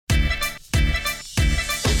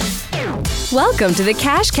Welcome to the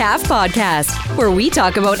Cash Calf Podcast, where we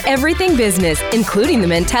talk about everything business, including the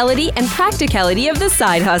mentality and practicality of the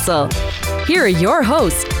side hustle. Here are your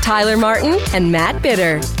hosts, Tyler Martin and Matt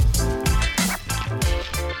Bitter.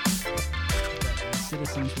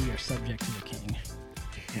 Citizens, we are subject to the king.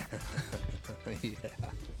 Yeah.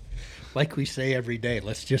 Like we say every day,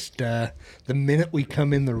 let's just, the minute we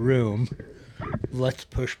come in the room, let's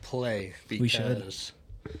push play. Because We should.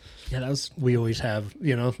 Yeah, that was we always have,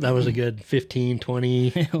 that was a good 15,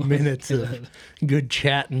 20 minutes of good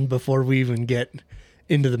chatting before we even get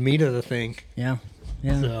into the meat of the thing. yeah.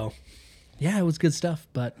 So Yeah, it was good stuff,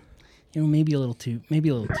 but maybe a little too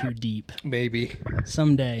deep. maybe.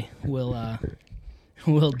 Someday we'll dive.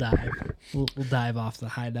 We'll dive off the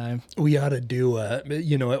high dive. We ought to do,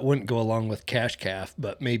 it wouldn't go along with Cash Calf,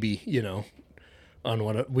 but maybe, on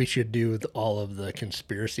what we should do with all of the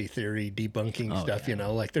conspiracy theory debunking stuff, yeah.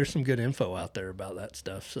 like there's some good info out there about that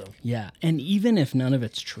stuff. So Yeah, and even if none of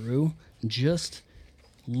it's true, just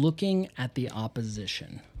looking at the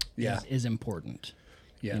opposition is important.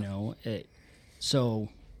 yeah, So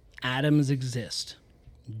atoms exist.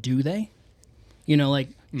 Do they?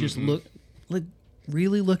 Just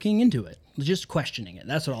really looking into it, just questioning it.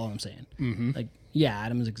 That's all I'm saying.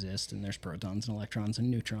 Atoms exist, and there's protons and electrons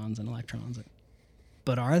and neutrons and electrons.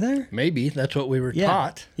 But are there? maybe that's what we were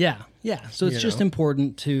taught. Yeah. So it's just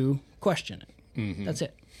important to question it. Mm-hmm. That's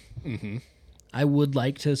it. I would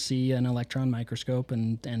like to see an electron microscope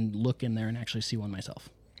and look in there and actually see one myself.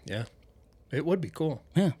 Yeah, it would be cool.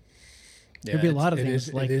 Yeah. Yeah, There'd be a lot of it things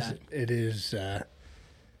is, like it is, that. It is.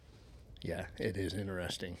 It is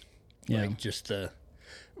interesting. Yeah. Like just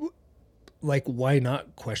why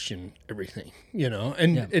not question everything?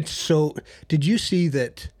 And Yeah. it's so. Did you see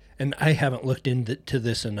that? And I haven't looked into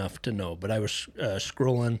this enough to know, but I was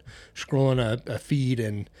scrolling a feed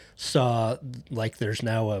and saw like there's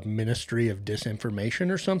now a Ministry of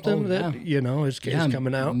Disinformation or something that is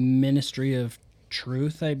coming out. Ministry of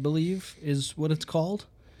Truth, I believe, is what it's called.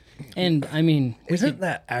 And I mean, Isn't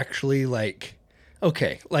that actually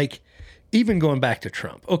even going back to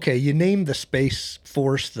Trump? Okay, you named the Space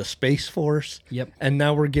Force. Yep. And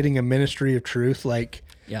now we're getting a Ministry of Truth.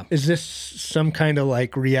 Yeah. Is this some kind of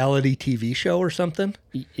reality TV show or something?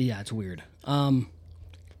 Yeah, it's weird.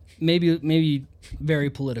 Maybe very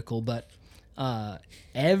political, but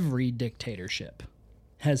every dictatorship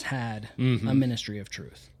has had a Ministry of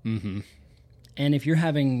Truth. Mm-hmm. And if you're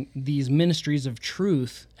having these ministries of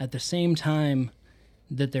truth at the same time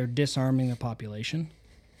that they're disarming the population,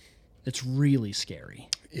 it's really scary.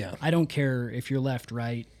 Yeah. I don't care if you're left,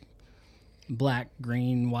 right, black,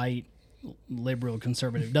 green, white, liberal,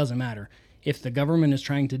 conservative, doesn't matter. If the government is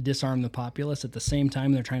trying to disarm the populace at the same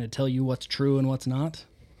time they're trying to tell you what's true and what's not,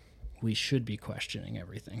 we should be questioning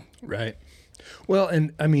everything. Right. Well,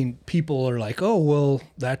 and I mean, people are like, oh, well,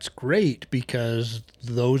 that's great because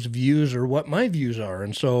those views are what my views are.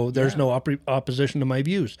 And so there's no opposition to my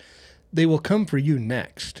views. They will come for you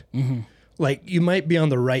next. Mm-hmm. Like you might be on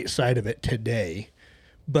the right side of it today,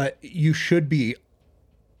 but you should be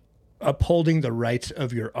upholding the rights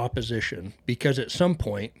of your opposition because at some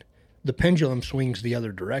point the pendulum swings the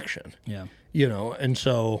other direction. Yeah. And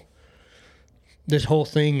so this whole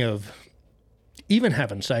thing of even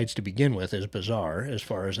having sides to begin with is bizarre as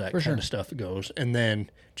far as that kind of stuff goes. And then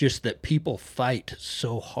just that people fight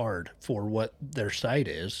so hard for what their side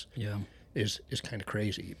is kind of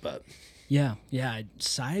crazy. But Yeah.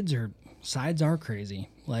 Sides are crazy.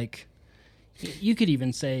 Like you could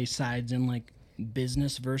even say sides in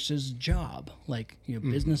business versus job,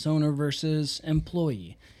 business owner versus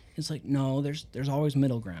employee. It's no, there's always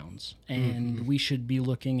middle grounds, and we should be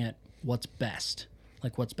looking at what's best,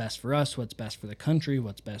 what's best for us, what's best for the country,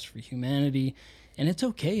 what's best for humanity. And it's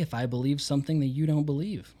okay if I believe something that you don't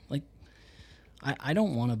believe. I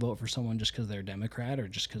don't want to vote for someone just because they're Democrat or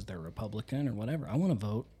just because they're Republican or whatever. I want to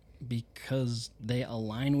vote because they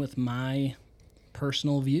align with my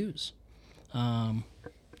personal views.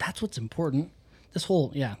 That's what's important. This whole,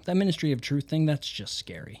 that Ministry of Truth thing, that's just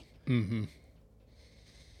scary. Mm-hmm.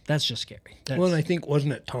 That's just scary. Well, and I think,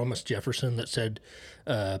 wasn't it Thomas Jefferson that said,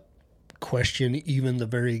 question even the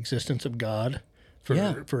very existence of God?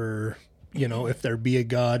 For if there be a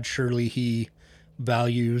God, surely he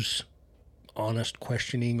values honest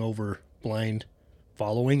questioning over blind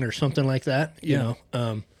following or something like that, you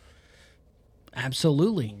know?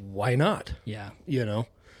 Absolutely. Why not? Yeah.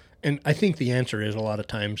 And I think the answer is a lot of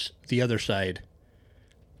times the other side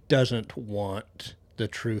doesn't want the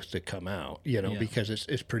truth to come out, because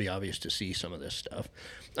it's pretty obvious to see some of this stuff.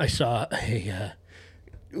 I saw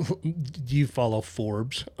do you follow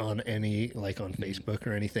Forbes on any, on Facebook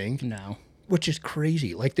or anything? No. which is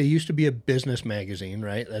crazy. Like, they used to be a business magazine,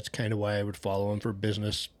 right? That's kind of why I would follow them for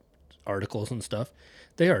business articles and stuff.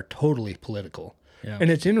 They are totally political. Yeah.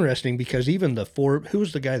 And it's interesting because even the Forbes, who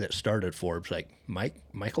was the guy that started Forbes? Like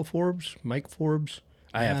Michael Forbes? Mike Forbes?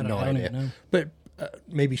 I have no idea. Even know. But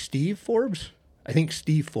maybe Steve Forbes? I think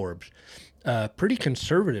Steve Forbes. Pretty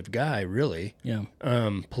conservative guy, really. Yeah.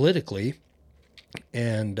 Politically.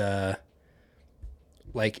 And,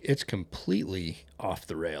 like, it's completely off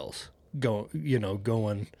the rails.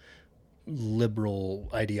 Going liberal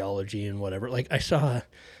ideology and whatever. Like, I saw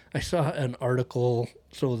an article.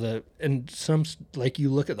 Like, you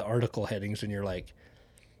look at the article headings and you're like,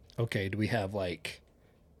 okay, do we have like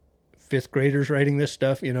fifth graders writing this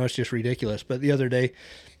stuff? It's just ridiculous. But the other day,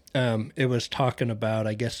 it was talking about,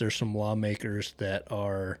 I guess there's some lawmakers that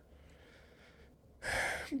are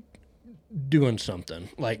doing something,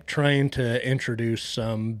 like trying to introduce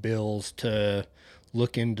some bills to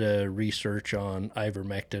look into research on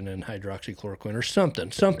ivermectin and hydroxychloroquine or something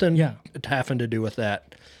having to do with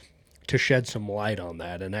that, to shed some light on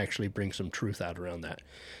that and actually bring some truth out around that.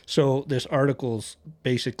 So this article's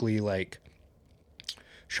basically like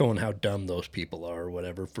showing how dumb those people are or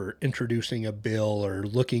whatever for introducing a bill or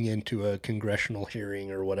looking into a congressional hearing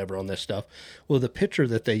or whatever on this stuff. Well, the picture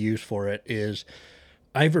that they use for it is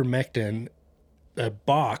ivermectin, a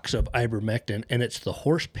box of ivermectin, and it's the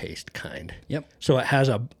horse paste kind. Yep. So it has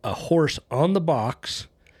a horse on the box,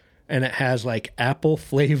 and it has like apple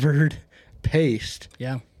flavored paste.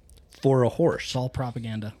 Yeah. For a horse. It's all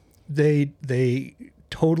propaganda. They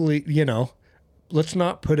totally, let's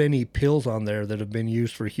not put any pills on there that have been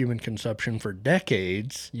used for human consumption for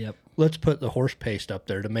decades. Yep. Let's put the horse paste up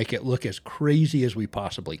there to make it look as crazy as we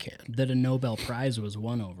possibly can. That a Nobel Prize was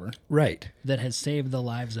won over. Right. That has saved the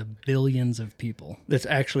lives of billions of people. That's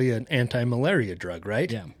actually an anti-malaria drug,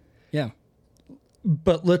 right? Yeah. Yeah.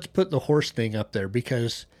 But let's put the horse thing up there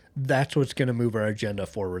because that's what's going to move our agenda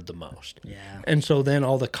forward the most. Yeah. And so then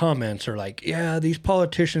all the comments are like, yeah, these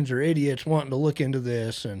politicians are idiots wanting to look into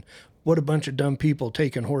this, and what a bunch of dumb people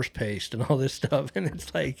taking horse paste and all this stuff. And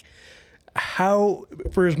it's like, how,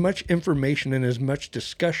 for as much information and as much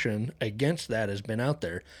discussion against that has been out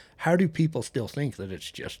there, how do people still think that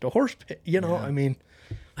it's just a horse paste? I mean,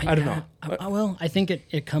 I don't know. Well, I think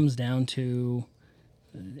it comes down to,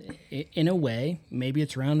 in a way, maybe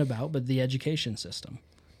it's roundabout, but the education system.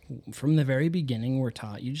 From the very beginning, we're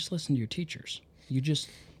taught, you just listen to your teachers. You just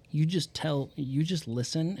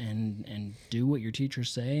listen and do what your teachers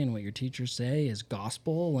say, and what your teachers say is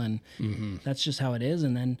gospel, and that's just how it is.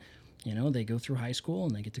 And then, they go through high school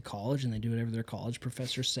and they get to college and they do whatever their college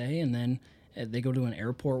professors say, and then they go to an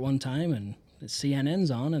airport one time and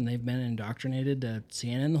CNN's on and they've been indoctrinated to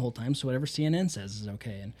CNN the whole time, so whatever CNN says is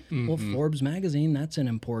okay. And well, Forbes magazine, that's an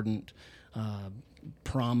important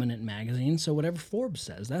prominent magazine, so whatever Forbes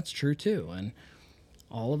says, that's true too. And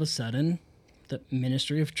all of a sudden, the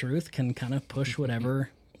Ministry of Truth can kind of push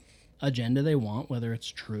whatever agenda they want, whether it's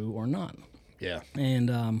true or not. Yeah.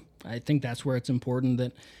 And I think that's where it's important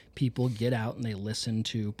that people get out and they listen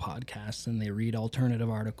to podcasts and they read alternative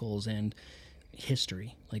articles and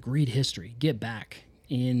history. Like, read history. Get back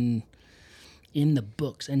in the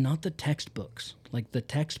books and not the textbooks. Like, the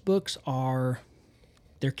textbooks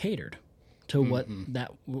they're catered to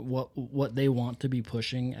what they want to be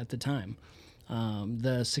pushing at the time.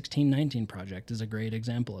 The 1619 Project is a great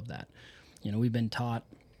example of that. We've been taught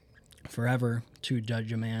forever to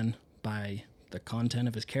judge a man by the content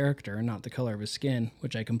of his character and not the color of his skin,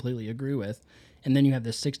 which I completely agree with. And then you have the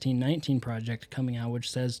 1619 Project coming out, which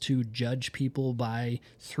says to judge people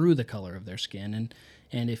through the color of their skin.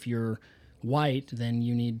 And if you're white, then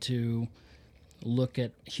you need to look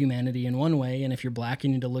at humanity in one way, and if you're black, you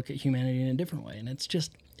need to look at humanity in a different way. And it's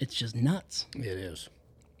just nuts. It is.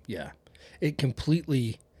 Yeah. It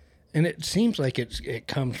completely, and it seems like it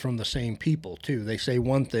comes from the same people too. They say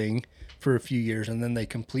one thing for a few years and then they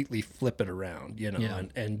completely flip it around,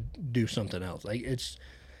 and do something else. Like, it's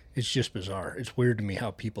just bizarre. It's weird to me how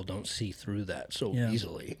people don't see through that so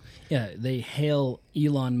easily. Yeah, they hail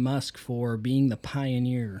Elon Musk for being the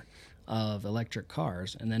pioneer of electric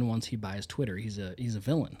cars, and then once he buys Twitter, he's a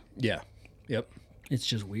villain. Yeah. Yep. It's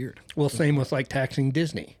just weird. Well, same with like taxing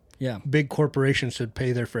Disney. Yeah. Big corporations should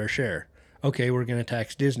pay their fair share. Okay, we're going to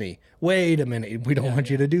tax Disney. Wait a minute, we don't want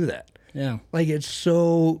you to do that. Yeah. Like, there's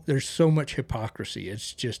so much hypocrisy.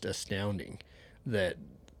 It's just astounding that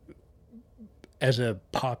as a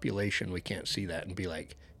population we can't see that and be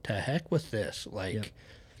like, to heck with this. Like,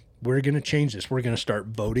 we're going to change this. We're going to start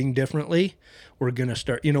voting differently. We're going to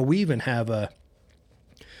start, we even have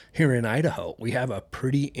here in Idaho, we have a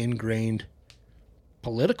pretty ingrained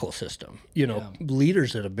political system,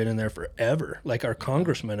 leaders that have been in there forever, like our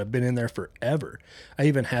congressmen have been in there forever. I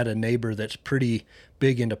even had a neighbor that's pretty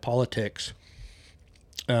big into politics,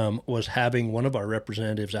 was having one of our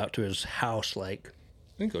representatives out to his house, like,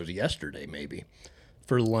 I think it was yesterday maybe,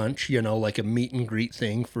 for lunch, like a meet and greet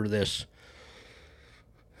thing for this.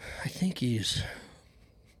 I think he's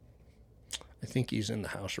in the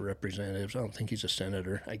House of Representatives. I don't think he's a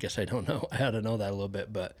senator. I guess I don't know. I had to know that a little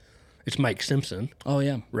bit, but it's Mike Simpson. Oh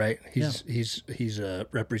yeah, right. He's a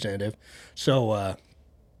representative. So,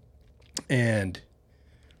 and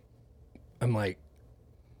I'm like,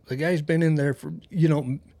 the guy's been in there for,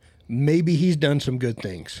 maybe he's done some good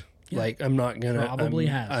things. Yeah. Like, I'm not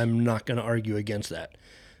gonna argue against that.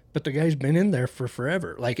 But the guy's been in there for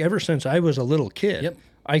forever. Like, ever since I was a little kid. Yep.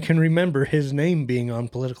 I can remember his name being on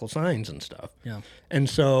political signs and stuff. Yeah. And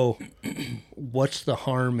so what's the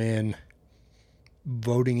harm in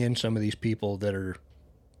voting in some of these people that are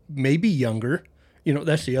maybe younger?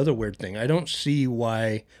 That's the other weird thing. I don't see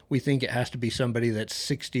why we think it has to be somebody that's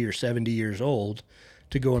 60 or 70 years old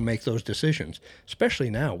to go and make those decisions.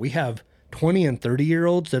 Especially now. We have 20 and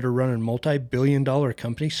 30-year-olds that are running multi-billion-dollar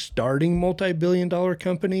companies, starting multi-billion-dollar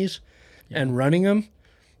companies and running them.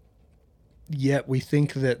 Yet we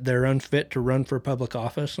think that they're unfit to run for public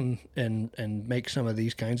office and make some of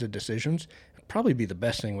these kinds of decisions. It'd probably be the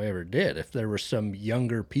best thing we ever did if there were some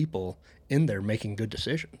younger people in there making good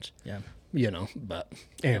decisions. Yeah. But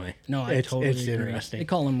anyway. No, I totally it's agree. Interesting. They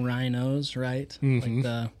call them rhinos, right? Mm-hmm.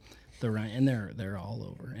 Like the rhino, and they're all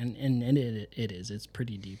over. And it is. It's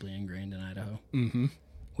pretty deeply ingrained in Idaho. Mm-hmm.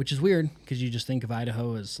 Which is weird because you just think of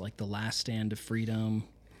Idaho as like the last stand of freedom.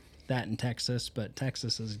 That in Texas, but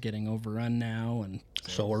Texas is getting overrun now, and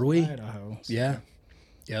so are we. Idaho. So yeah.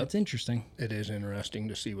 It's interesting. It is interesting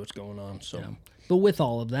to see what's going on. So, but with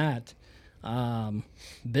all of that,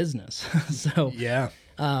 business. So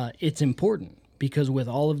it's important because with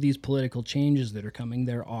all of these political changes that are coming,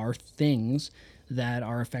 there are things that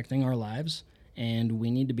are affecting our lives, and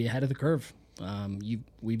we need to be ahead of the curve.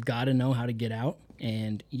 We've got to know how to get out,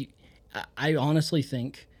 and I honestly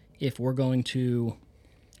think if we're going to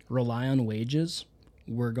rely on wages,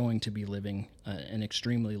 we're going to be living an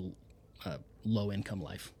extremely low-income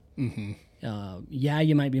life. Mm-hmm.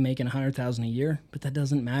 You might be making $100,000 a year, but that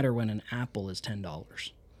doesn't matter when an apple is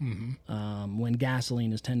 $10. Mm-hmm. When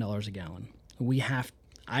gasoline is $10 a gallon.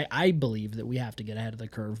 I believe that we have to get ahead of the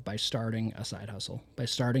curve by starting a side hustle, by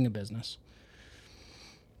starting a business.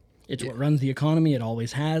 It's what runs the economy. It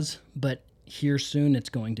always has, but here soon it's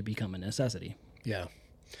going to become a necessity. Yeah.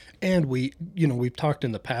 And we've talked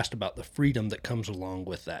in the past about the freedom that comes along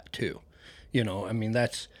with that too.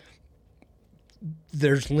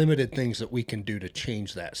 There's limited things that we can do to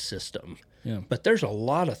change that system. Yeah. But there's a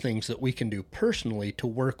lot of things that we can do personally to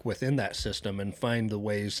work within that system and find the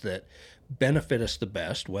ways that benefit us the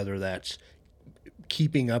best, whether that's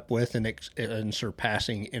keeping up with and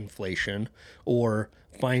surpassing inflation, or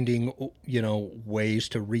finding, ways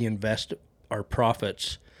to reinvest our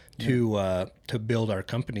profits to build our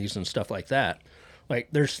companies and stuff like that. Like,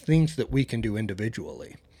 there's things that we can do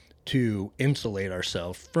individually to insulate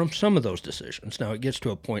ourselves from some of those decisions. Now, it gets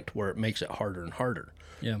to a point where it makes it harder and harder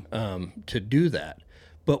to do that.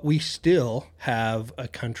 But we still have a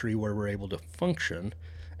country where we're able to function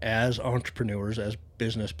as entrepreneurs, as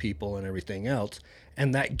business people and everything else.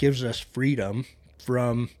 And that gives us freedom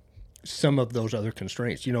from some of those other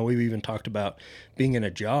constraints. We've even talked about being in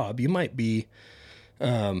a job. You might be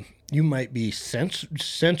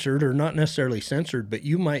censored, or not necessarily censored, but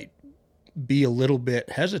you might be a little bit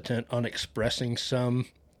hesitant on expressing some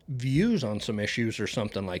views on some issues or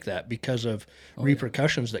something like that because of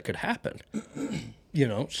repercussions that could happen.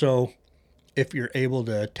 So if you're able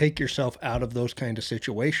to take yourself out of those kind of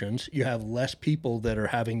situations, you have less people that are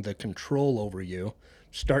having the control over you.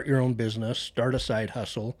 Start your own business, start a side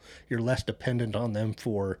hustle. You're less dependent on them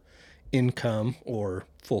for income or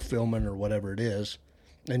fulfillment or whatever it is.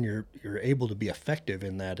 And you're able to be effective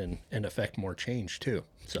in that and affect more change too.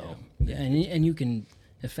 So and you can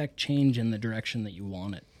affect change in the direction that you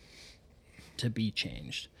want it to be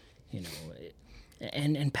changed,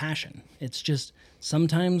 and passion. It's just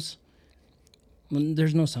sometimes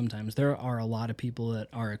there's no sometimes. There are a lot of people that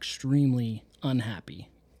are extremely unhappy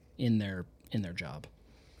in their job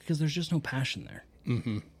because there's just no passion there.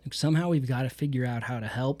 Mm-hmm. Somehow we've got to figure out how to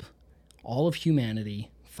help all of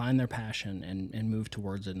humanity find their passion and move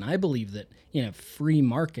towards it. And I believe that in a free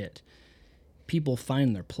market, people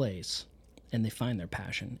find their place and they find their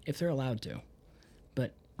passion if they're allowed to.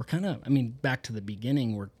 But we're kind of, back to the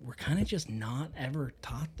beginning, we're kind of just not ever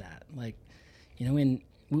taught that. Like,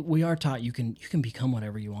 we are taught you can become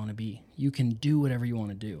whatever you want to be. You can do whatever you want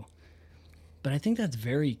to do. But I think that's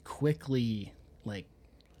very quickly like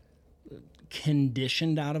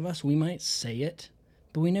conditioned out of us. We might say it,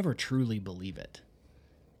 but we never truly believe it.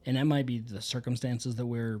 And that might be the circumstances that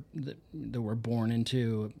we're born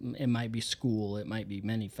into. It might be school. It might be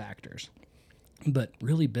many factors. But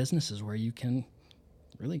really, business is where you can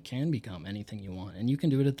become anything you want, and you can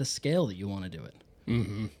do it at the scale that you want to do it.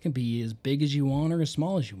 Mm-hmm. It can be as big as you want or as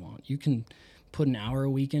small as you want. You can put an hour a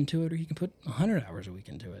week into it, or you can put 100 hours a week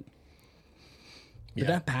into it. But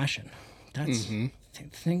that passion, that's I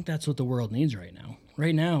think that's what the world needs right now.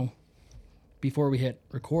 Right now, before we hit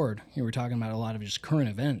record, we're talking about a lot of just current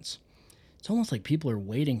events. It's almost like people are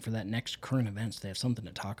waiting for that next current event so they have something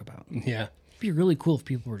to talk about. Yeah. It'd be really cool if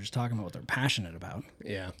people were just talking about what they're passionate about.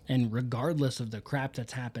 Yeah. And regardless of the crap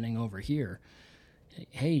that's happening over here,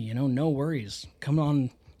 hey, no worries. Come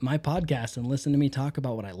on my podcast and listen to me talk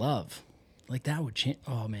about what I love. Like, that would change.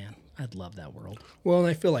 Oh, man, I'd love that world. Well, and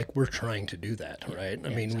I feel like we're trying to do that, right? I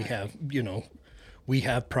mean, exactly. we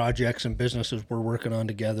have projects and businesses we're working on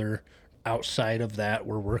together. Outside of that,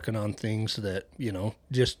 we're working on things that,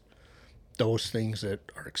 just those things that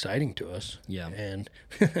are exciting to us. Yeah. And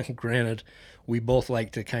granted, we both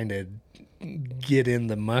like to kind of get in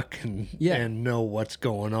the muck and know what's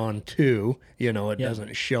going on too. It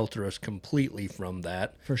doesn't shelter us completely from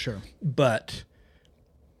that. For sure. But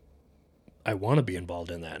I want to be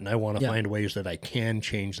involved in that, and I want to find ways that I can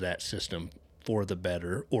change that system for the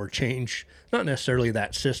better, or change not necessarily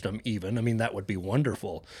that system even. I mean, that would be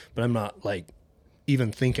wonderful, but I'm not like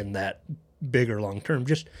even thinking that big or long term,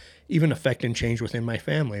 just even affect and change within my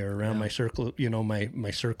family or around my circle,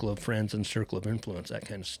 my circle of friends and circle of influence, that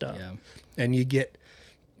kind of stuff. Yeah. And you get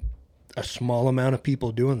a small amount of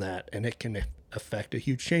people doing that, and it can affect a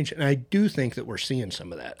huge change. And I do think that we're seeing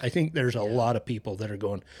some of that. I think there's a lot of people that are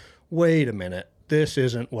going, wait a minute, this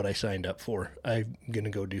isn't what I signed up for. I'm going to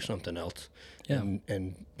go do something else. Yeah.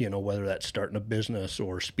 And whether that's starting a business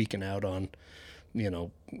or speaking out on,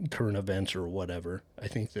 current events or whatever, I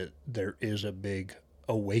think that there is a big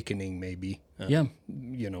awakening maybe, to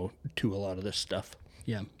a lot of this stuff.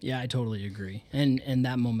 Yeah. Yeah, I totally agree. And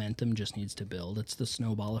that momentum just needs to build. It's the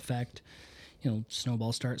snowball effect.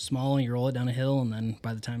 Snowballs start small and you roll it down a hill, and then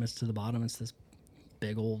by the time it's to the bottom, it's this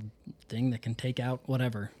big old thing that can take out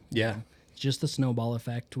whatever. Yeah. It's just the snowball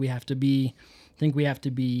effect. We have to be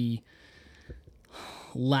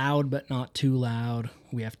loud but not too loud.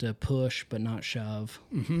 We have to push but not shove.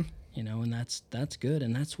 Mm-hmm. And that's good,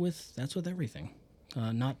 and that's with everything.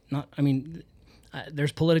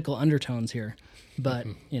 There's political undertones here, but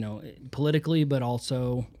politically, but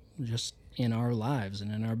also just in our lives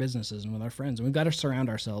and in our businesses and with our friends. And we've got to surround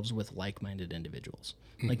ourselves with like-minded individuals.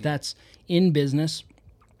 Mm-hmm. Like, that's in business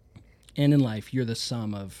and in life. You're the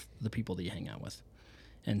sum of the people that you hang out with,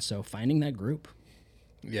 and so finding that group,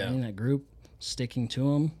 sticking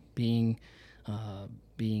to them, being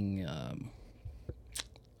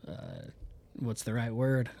what's the right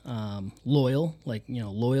word? Loyal,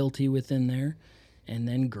 loyalty within there, and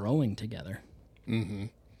then growing together. Mm-hmm.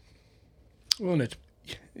 Well, and it's,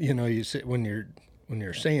 you say when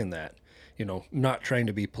you're saying that, not trying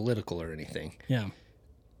to be political or anything. Yeah.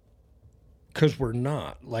 Because we're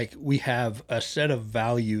not. Like, we have a set of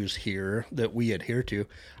values here that we adhere to.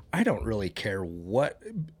 I don't really care what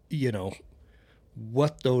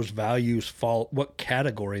those values what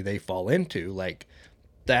category they fall into. Like,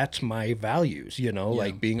 that's my values,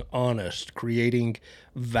 like being honest, creating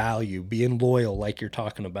value, being loyal, like you're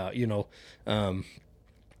talking about, I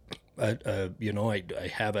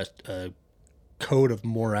have a code of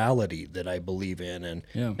morality that I believe in,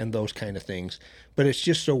 and those kind of things. But it's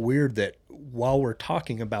just so weird that while we're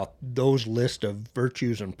talking about those list of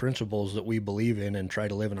virtues and principles that we believe in and try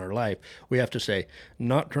to live in our life, we have to say,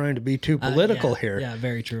 not trying to be too political here. Yeah,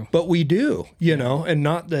 very true. But we do, and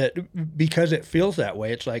not that because it feels that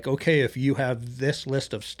way. It's like, okay, if you have this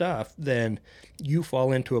list of stuff, then you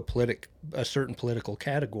fall into a certain political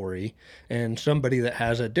category, and somebody that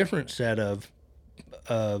has a different set of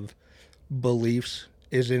beliefs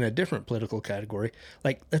is in a different political category.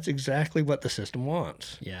 Like, that's exactly what the system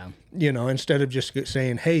wants. Yeah. Instead of just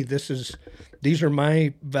saying, hey, these are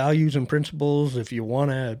my values and principles. If you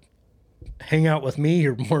want to hang out with me,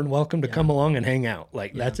 you're more than welcome to come along and hang out.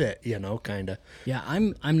 Like, that's it, kind of. Yeah,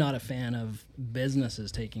 I'm not a fan of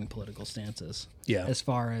businesses taking political stances. Yeah. As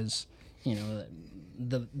far as,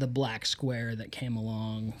 the black square that came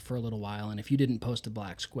along for a little while, and if you didn't post a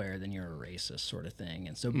black square, then you're a racist, sort of thing.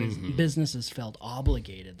 And so businesses felt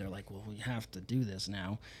obligated. They're like, well, we have to do this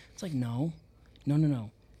now. It's like, no.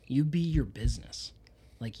 You be your business.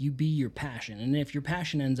 Like, you be your passion, and if your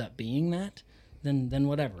passion ends up being that, then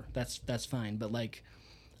whatever, that's fine. But like,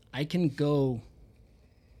 I can go.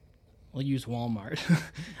 I'll use Walmart.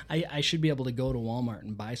 I should be able to go to Walmart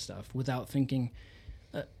and buy stuff without thinking,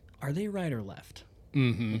 are they right or left?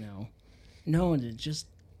 Mm-hmm. You know, no, just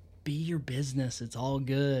be your business. It's all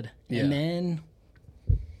good, Yeah. and then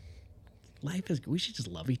life is. We should just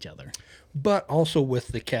love each other. But also with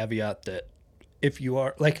the caveat that if you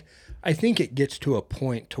are like, I think it gets to a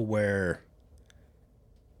point to where,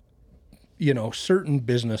 you know, certain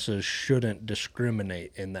businesses shouldn't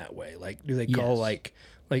discriminate in that way. Like, do they call Yes.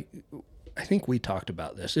 like I think we talked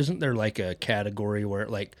about this. Isn't there like a category where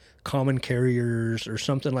like common carriers or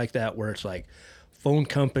something like that, where it's like phone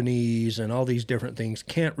companies and all these different things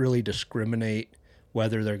can't really discriminate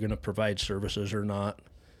whether they're going to provide services or not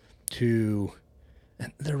to,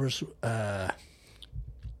 and there was,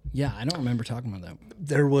 Yeah, I don't remember talking about that.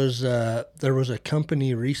 there was a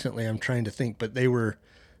company recently. I'm trying to think, but they were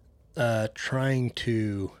trying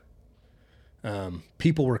to.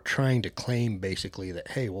 People were trying to claim basically that,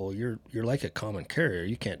 hey, well, you're like a common carrier.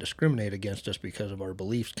 You can't discriminate against us because of our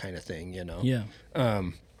beliefs, kind of thing. You know. Yeah,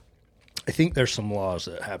 I think there's some laws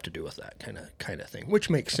that have to do with that kind of thing, which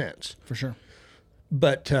makes sense. for sure.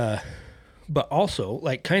 But also,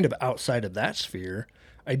 like, kind of outside of that sphere,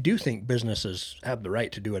 I do think businesses have the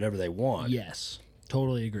right to do whatever they want. Yes,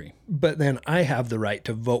 totally agree. But then I have the right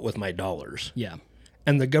to vote with my dollars. Yeah,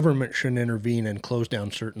 And the government shouldn't intervene and close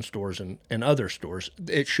down certain stores and other stores.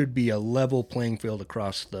 It should be a level playing field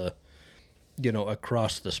across the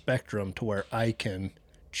spectrum to where I can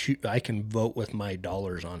vote with my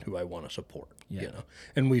dollars on who I want to support. Yeah. You know,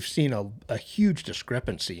 and we've seen a huge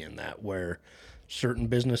discrepancy in that, where certain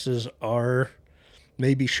businesses are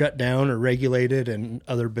maybe shut down or regulated and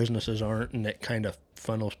other businesses aren't, and it kind of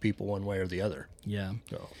funnels people one way or the other. yeah.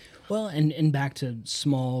 So Well, and back to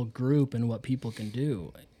small group and what people can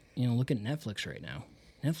do. You know, look at Netflix right now.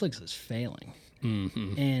 Netflix is failing.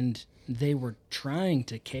 Mm-hmm. And they were trying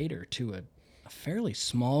to cater to a fairly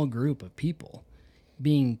small group of people,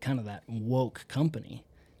 being kind of that woke company.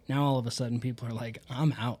 Now all of a sudden people are like,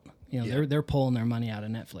 I'm out. You know, Yeah. they're pulling their money out of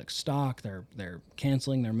Netflix stock. They're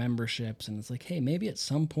canceling their memberships, and it's like, hey, maybe at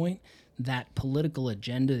some point that political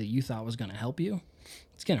agenda that you thought was going to help you,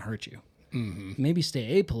 it's going to hurt you. Mm-hmm. Maybe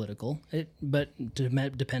stay apolitical, but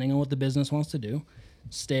depending on what the business wants to do,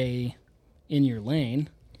 stay in your lane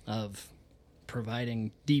of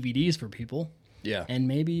providing DVDs for people, yeah, and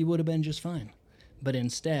maybe you would have been just fine. But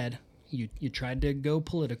instead, you tried to go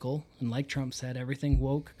political, and like Trump said, everything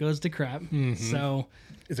woke goes to crap. Mm-hmm. So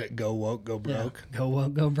is it go woke, go broke? go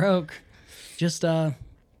woke, go broke. Just And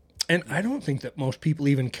I don't think that most people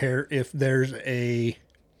even care if there's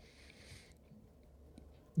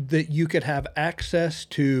that you could have access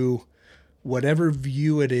to whatever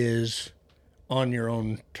view it is on your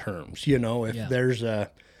own terms. You know, if Yeah. there's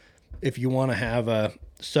if you want to have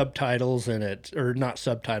subtitles in it, or not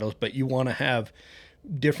subtitles, but you want to have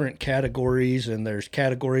different categories, and there's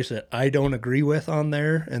categories that I don't agree with on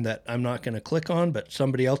there and that I'm not going to click on, but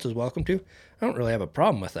somebody else is welcome to, I don't really have a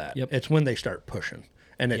problem with that. Yep. It's when they start pushing.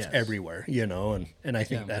 And it's Yes. everywhere, you know, and I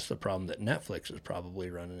think Yeah. that's the problem that Netflix is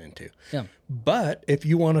probably running into. Yeah, But if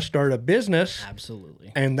you want to start a business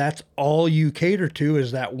absolutely. and that's all you cater to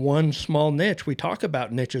is that one small niche, we talk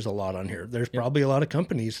about niches a lot on here. There's probably a lot of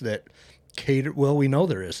companies that cater, well, we know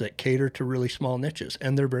there is, that cater to really small niches,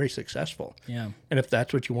 and they're very successful. Yeah. And if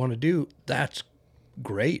that's what you want to do, that's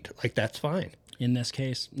great. Like, that's fine. In this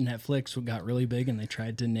case, Netflix got really big and they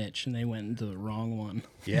tried to niche and they went into the wrong one.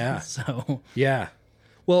 Yeah. So Yeah.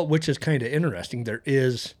 Well, which is kind of interesting. There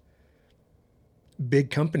is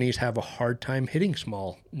big companies have a hard time hitting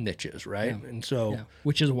small niches, right? Yeah. And so yeah,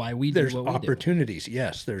 which is why we do there's what we do. opportunities.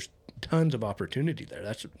 Yes, there's tons of opportunity there.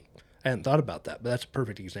 I hadn't thought about that, but that's a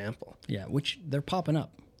perfect example. Yeah, which they're popping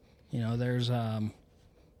up. You know, there's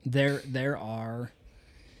there are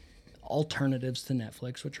alternatives to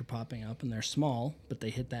Netflix which are popping up, and they're small, but they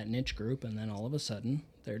hit that niche group, and then all of a sudden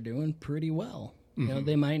they're doing pretty well. You know,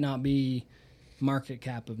 they might not be market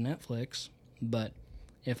cap of Netflix, but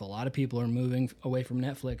if a lot of people are moving away from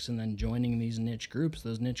Netflix and then joining these niche groups,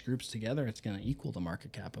 those niche groups together, it's going to equal the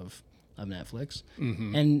market cap of Netflix.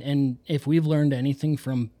 And if we've learned anything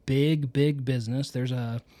from big business, there's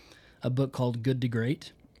a book called Good to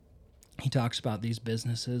Great. He talks about these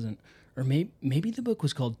businesses, or maybe the book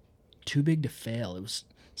was called Too Big to Fail. It was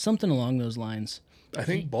something along those lines. I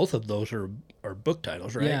think both of those are book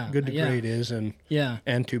titles, right? Yeah, Good to yeah. Great is, and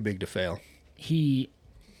Too Big to Fail. He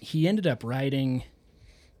ended up writing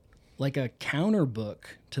like a counter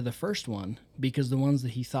book to the first one because the ones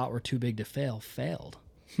that he thought were too big to fail failed.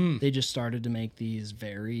 They just started to make these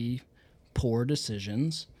very poor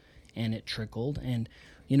decisions, and it trickled. And,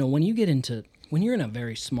 when you're in a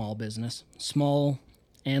very small business, small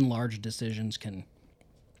and large decisions can,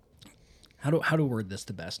 how to word this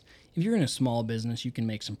the best? If you're in a small business, you can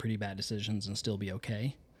make some pretty bad decisions and still be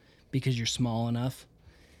okay because you're small enough.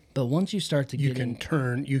 But once you start to you can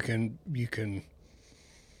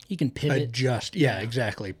pivot, adjust. Yeah,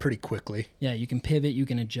 exactly. Pretty quickly. Yeah, you can pivot, you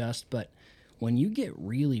can adjust. But when you get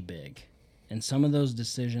really big and some of those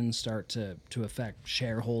decisions start to affect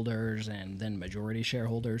shareholders and then majority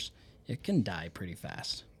shareholders, it can die pretty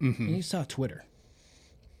fast. Mm-hmm. And you saw Twitter.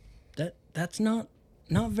 That's not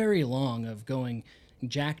very long of going.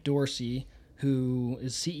 Jack Dorsey, who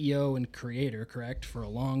is CEO and creator, correct, for a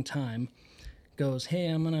long time, goes, hey,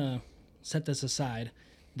 I'm going to set this aside.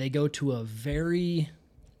 They go to a very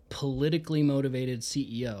politically motivated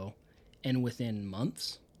CEO, and within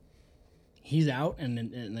months, he's out, and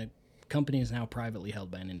the company is now privately held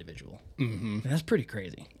by an individual. Mm-hmm. That's pretty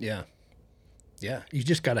crazy. Yeah. Yeah. You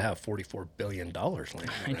just got to have $44 billion laying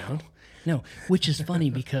around. No, which is funny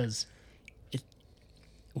because it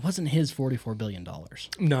wasn't his $44 billion.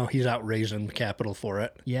 No, he's out raising capital for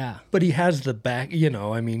it. Yeah. But he has the back,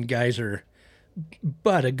 guys are,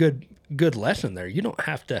 but a good lesson there. You don't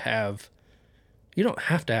have to have the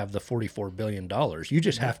 $44 billion. You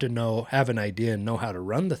just have to have an idea and know how to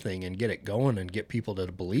run the thing and get it going and get people to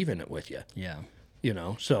believe in it with you. Yeah.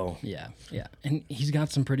 So. Yeah. And he's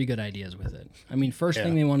got some pretty good ideas with it. I mean, first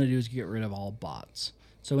thing they want to do is get rid of all bots.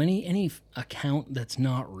 So any account that's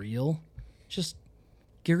not real, just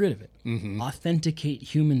get rid of it. Mm-hmm. Authenticate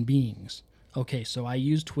human beings. Okay, so I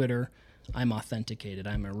use Twitter. I'm authenticated.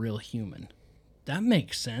 I'm a real human. That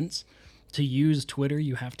makes sense. To use Twitter,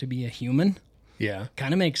 you have to be a human. Yeah.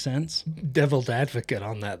 Kind of makes sense. Devil's advocate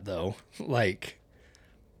on that, though. Like,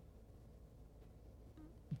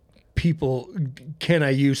 people, can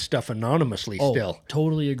I use stuff anonymously still?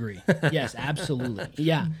 Totally agree. Yes, absolutely.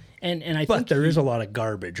 Yeah. And I think But there is a lot of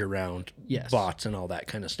garbage around Yes. bots and all that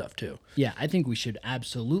kind of stuff, too. Yeah, I think we should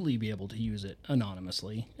absolutely be able to use it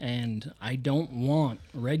anonymously. And I don't want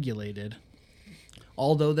regulated,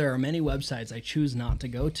 although there are many websites I choose not to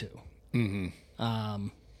go to. Mm-hmm.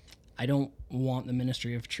 I don't want the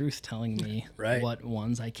Ministry of Truth telling me Right. what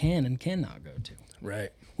ones I can and cannot go to.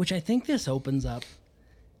 Right. Which I think this opens up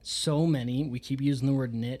so many. We keep using the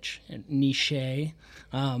word niche,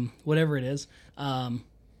 whatever it is.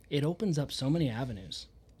 It opens up so many avenues.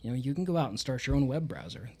 You can go out and start your own web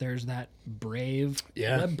browser. There's that Brave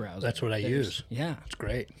web browser. That's what I use. Yeah. It's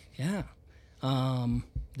great. Yeah.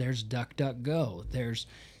 There's DuckDuckGo. There's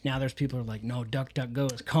people who are like, no,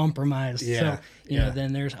 DuckDuckGo is compromised. Yeah. So,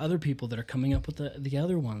 then there's other people that are coming up with the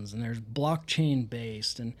other ones, and there's blockchain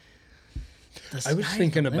based. And I was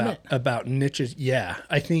thinking about niches. Yeah.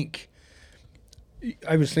 I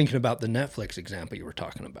was thinking about the Netflix example you were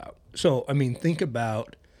talking about. So, think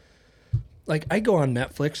about, like, I go on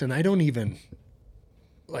Netflix and I don't even,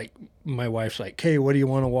 like, my wife's like, hey, what do you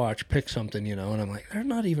want to watch? Pick something, and I'm like, there's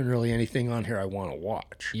not even really anything on here I want to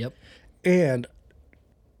watch. Yep. And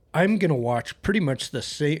I'm going to watch pretty much the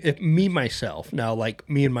same, myself. Now, like,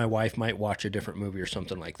 me and my wife might watch a different movie or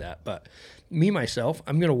something like that. But myself,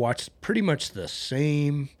 I'm going to watch pretty much the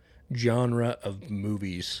same genre of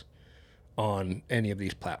movies on any of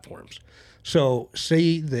these platforms. So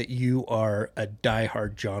say that you are a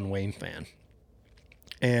diehard John Wayne fan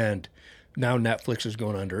and now Netflix is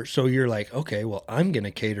going under. So you're like, okay, well, I'm going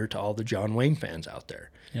to cater to all the John Wayne fans out there.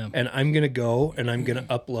 Yeah. And I'm going to go and I'm going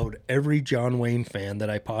to upload every John Wayne fan that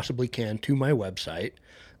I possibly can to my website.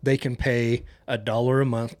 They can pay $1 a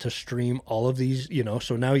month to stream all of these,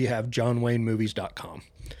 so now you have johnwaynemovies.com.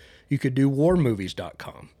 You could do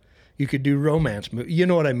warmovies.com. You could do romance movies. You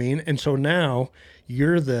know what I mean? And so now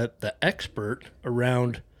you're the expert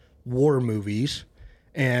around war movies,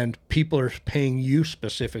 and people are paying you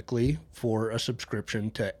specifically for a subscription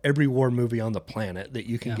to every war movie on the planet that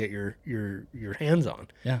you can get your hands on.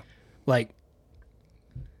 Yeah. Like,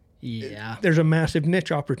 yeah, there's a massive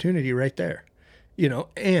niche opportunity right there,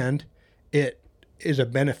 and it is a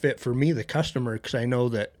benefit for me, the customer, because I know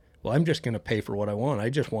that, well, I'm just going to pay for what I want.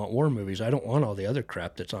 I just want war movies. I don't want all the other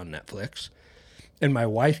crap that's on Netflix. And my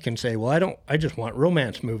wife can say, well, I just want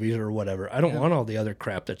romance movies or whatever. I don't want all the other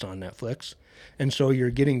crap that's on Netflix. And so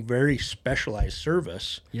you're getting very specialized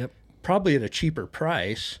service. Yep. Probably at a cheaper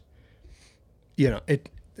price.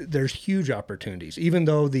 There's huge opportunities. Even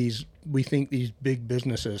though we think these big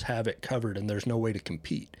businesses have it covered and there's no way to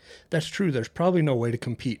compete. That's true. There's probably no way to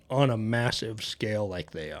compete on a massive scale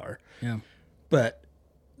like they are. Yeah. But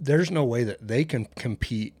there's no way that they can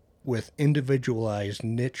compete with individualized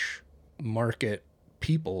niche market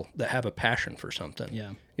people that have a passion for something.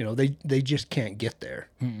 Yeah. You know, they just can't get there.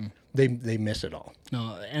 They miss it all.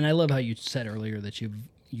 No, and I love how you said earlier that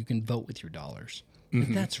you can vote with your dollars.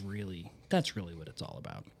 Like, that's really what it's all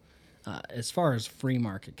about. As far as free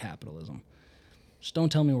market capitalism, just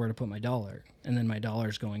don't tell me where to put my dollar, and then my dollar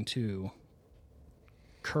is going to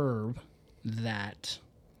curb that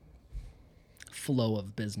flow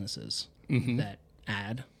of businesses that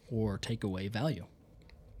add or take away value.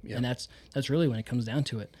 Yeah. And that's really when it comes down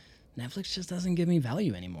to it. Netflix just doesn't give me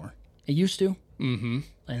value anymore. It used to. Mm-hmm.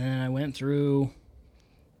 And then I went through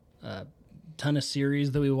a ton of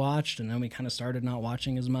series that we watched, and then we kind of started not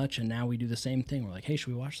watching as much, and now we do the same thing. We're like, hey, should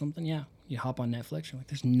we watch something? Yeah. You hop on Netflix, you're like,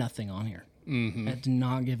 there's nothing on here. That's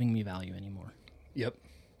not giving me value anymore. Yep.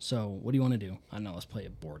 So what do you want to do? I don't know, let's play a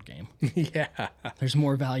board game. Yeah. There's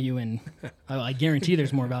more value in, I guarantee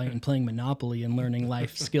there's more value in playing Monopoly and learning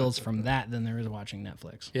life skills from that than there is watching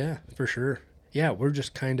Netflix. Yeah, for sure. Yeah, we're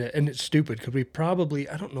just kind of, and it's stupid because we probably,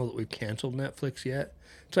 I don't know that we've canceled Netflix yet.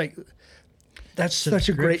 It's like, that's such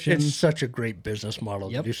a great business model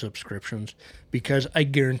to do subscriptions, because I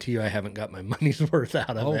guarantee you I haven't got my money's worth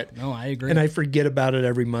out of it. No, I agree. And I forget about it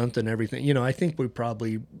every month and everything. You know, I think we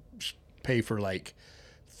probably pay for like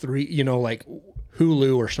 3, you know, like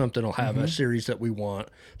Hulu or something will have a series that we want.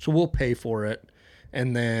 So we'll pay for it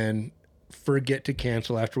and then forget to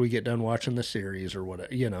cancel after we get done watching the series or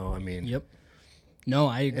whatever, you know, I mean. Yep. No,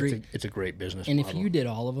 I agree. It's a great business and model. if you did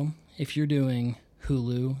all of them, if you're doing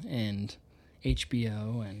Hulu and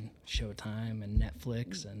HBO and Showtime and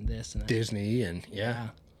Netflix and this and that, Disney and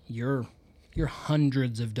you're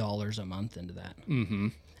hundreds of dollars a month into that. Mm-hmm.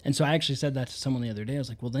 And so I actually said that to someone the other day. I was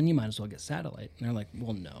like, well, then you might as well get satellite. And they're like,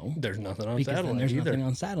 well, no. There's nothing on because satellite then there's either. nothing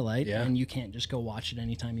on satellite, Yeah. and you can't just go watch it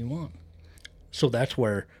anytime you want. So that's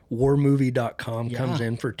where warmovie.com comes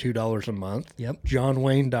in for $2 a month. Yep.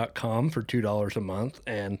 JohnWayne.com for $2 a month,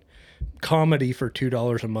 and comedy for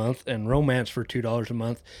 $2 a month, and romance for $2 a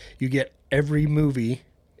month. You get every movie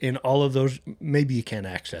in all of those. Maybe you can't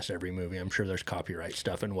access every movie. I'm sure there's copyright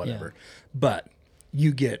stuff and whatever. But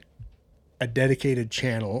you get a dedicated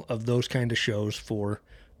channel of those kind of shows for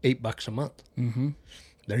 $8 a month. Mm-hmm.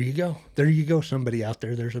 There you go. There you go. Somebody out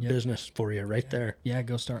there. There's a business for you right there. Yeah,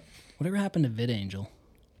 go start. Whatever happened to VidAngel?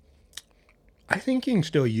 I think you can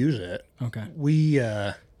still use it. Okay. We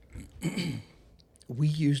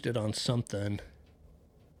used it on something,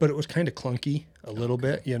 but it was kind of clunky a little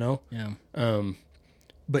bit, you know? Yeah.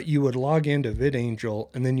 But you would log into VidAngel,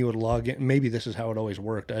 and then you would log in. Maybe this is how it always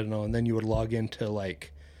worked. I don't know. And then you would log into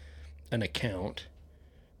like an account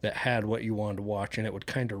that had what you wanted to watch, and it would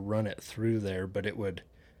kind of run it through there. But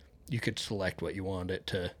you could select what you wanted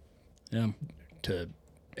it to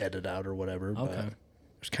edit out or whatever. Okay. But it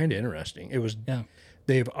was kind of interesting. It was. Yeah.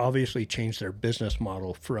 They've obviously changed their business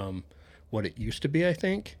model from what it used to be, I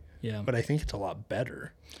think. Yeah. But I think it's a lot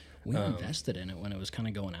better. We invested in it when it was kind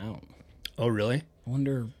of going out. Oh, really? I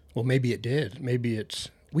wonder. Well, maybe it did. Maybe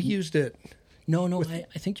we used it No, I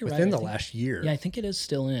think you're right. within I the think- last year. Yeah, I think it is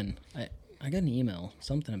still in. I got an email,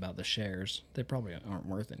 something about the shares. They probably aren't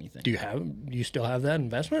worth anything. Do you still have that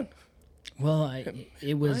investment? Well,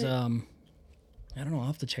 it was, I don't know. I'll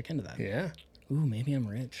have to check into that. Yeah. Ooh, maybe I'm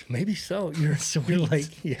rich. Maybe so. You're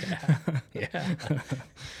like, yeah.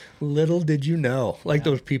 Little did you know. Like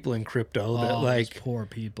those people in crypto that Those like, poor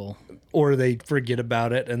people. or they forget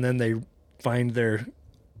about it and then they find their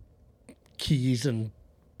keys and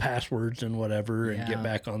passwords and whatever and Yeah. get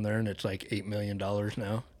back on there and it's like $8 million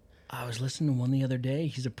now. I was listening to one the other day.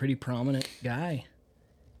 He's a pretty prominent guy.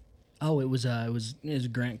 Oh, it was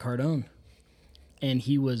Grant Cardone, and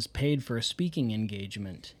he was paid for a speaking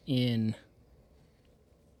engagement in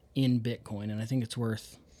Bitcoin, and I think it's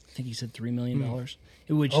worth. I think he said $3 million.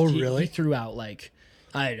 Really? He threw out like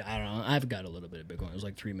I don't know. I've got a little bit of Bitcoin. It was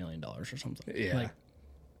like $3 million or something. Yeah. Like,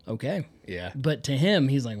 okay. Yeah. But to him,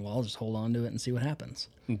 he's like, well, I'll just hold on to it and see what happens.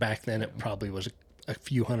 And back then it probably was a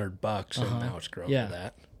few $100 and now it's grown Yeah. to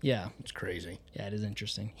that. Yeah. It's crazy. Yeah, it is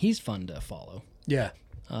interesting. He's fun to follow. Yeah.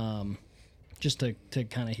 Just to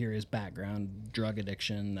kind of hear his background, drug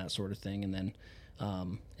addiction, that sort of thing, and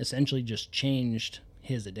then essentially just changed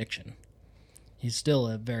his addiction. He's still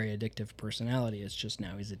a very addictive personality. It's just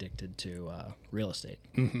now he's addicted to real estate.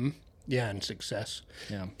 Yeah, and success.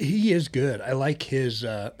 Yeah. He is good. I like his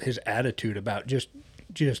attitude about just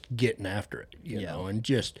getting after it, you know, and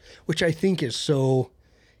just, which I think is so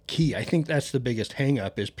key. I think that's the biggest hang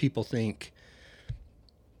up is people think,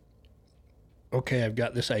 okay, I've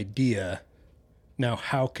got this idea. Now,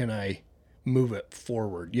 how can I move it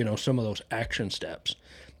forward? You know, some of those action steps.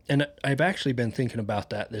 And I've actually been thinking about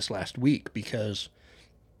that this last week because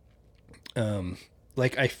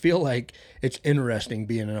like I feel like it's interesting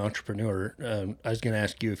being an entrepreneur. I was going to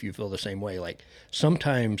ask you if you feel the same way. Like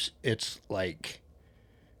sometimes it's like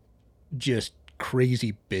just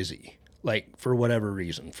crazy busy, like for whatever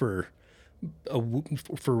reason, for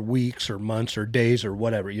weeks or months or days or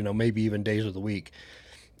whatever, maybe even days of the week,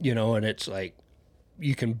 and it's like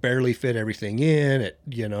you can barely fit everything in it,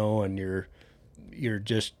 and you're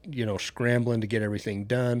just, scrambling to get everything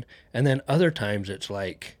done. And then other times it's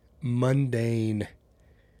like mundane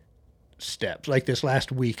steps. Like this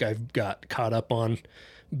last week, I've got caught up on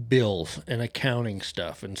bills and accounting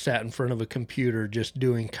stuff and sat in front of a computer just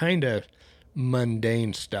doing kind of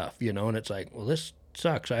mundane stuff, and it's like, well, this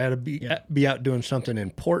sucks. I had to be out doing something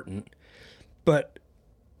important.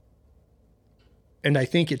 And I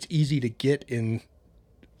think it's easy to get in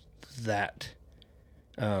that,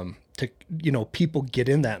 people get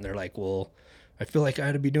in that and they're like, well, I feel like I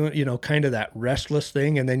had to be doing, kind of that restless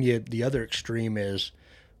thing. And then the other extreme is,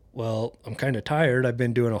 well, I'm kind of tired. I've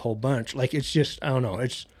been doing a whole bunch. Like, it's just, I don't know.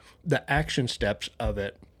 It's the action steps of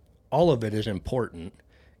it. All of it is important.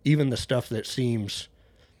 Even the stuff that seems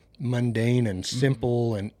mundane and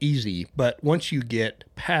simple and easy. But once you get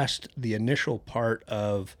past the initial part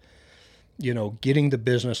of, getting the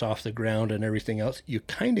business off the ground and everything else, you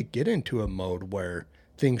kind of get into a mode where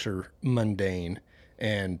things are mundane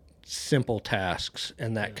and simple tasks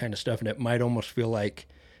and that kind of stuff. And it might almost feel like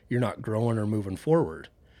you're not growing or moving forward.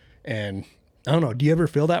 And I don't know, do you ever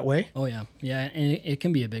feel that way? Oh, yeah. Yeah, and it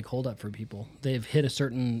can be a big holdup for people. They've hit a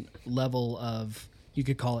certain level of, you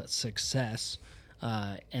could call it success,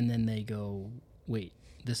 and then they go, wait,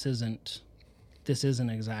 this isn't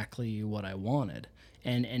exactly what I wanted.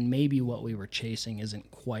 And maybe what we were chasing isn't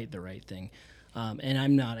quite the right thing. And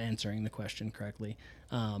I'm not answering the question correctly.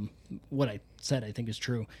 What I said, I think, is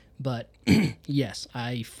true. But yes,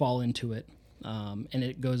 I fall into it, and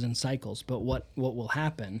it goes in cycles. But what will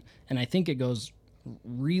happen, and I think it goes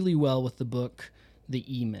really well with the book,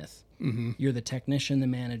 The E-Myth. Mm-hmm. You're the technician, the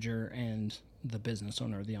manager, and the business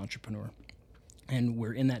owner, the entrepreneur. And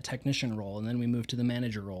we're in that technician role, and then we move to the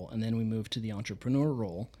manager role, and then we move to the entrepreneur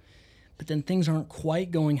role. But then things aren't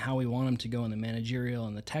quite going how we want them to go in the managerial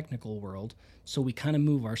and the technical world, so we kind of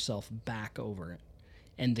move ourselves back over it.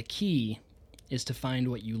 And the key is to find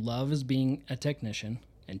what you love as being a technician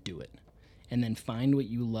and do it. And then find what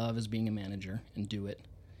you love as being a manager and do it.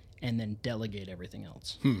 And then delegate everything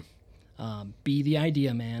else. Be the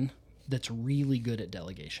idea man that's really good at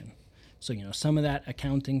delegation. So, some of that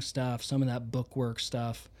accounting stuff, some of that bookwork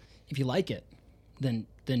stuff, if you like it, then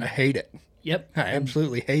I hate it. Yep. I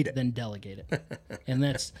absolutely hate it. Then delegate it. And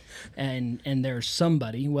that's and there's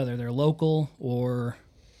somebody, whether they're local or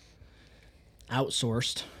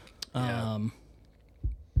outsourced,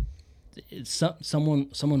 it's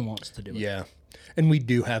someone wants to do it. Yeah. And we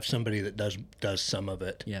do have somebody that does some of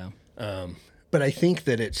it. Yeah. But I think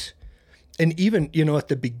that it's, and even, at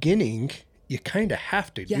the beginning, you kind of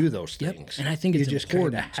have to do those things. And I think it's you just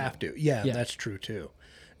kind of have to. Yeah, that's true too.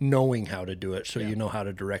 Knowing how to do it, so you know how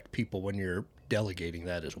to direct people when you're delegating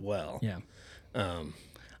that as well.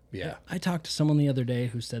 Yeah. I talked to someone the other day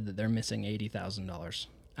who said that they're missing $80,000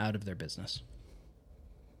 out of their business.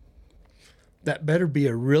 That better be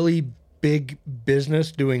a really big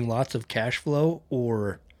business doing lots of cash flow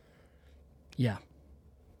or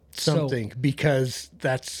something, because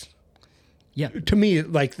that's to me,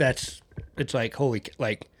 like, it's like, holy,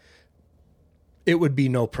 like, it would be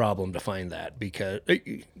no problem to find that, because...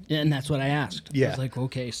 And that's what I asked. Yeah. I was like,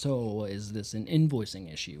 okay, so is this an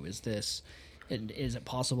invoicing issue? Is it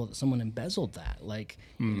possible that someone embezzled that? Like,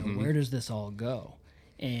 where does this all go?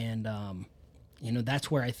 And,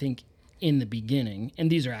 that's where I think in the beginning,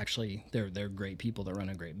 and these are actually, they're great people that run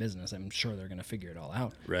a great business. I'm sure they're going to figure it all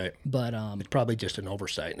out. Right. But it's probably just an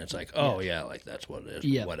oversight, and it's like, like, that's what it is.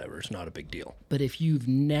 Yeah. Whatever. It's not a big deal. But if you've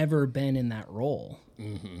never been in that role...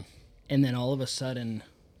 And then all of a sudden,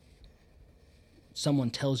 someone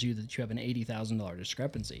tells you that you have an $80,000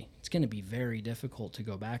 discrepancy, it's going to be very difficult to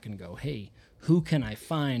go back and go, hey, who can I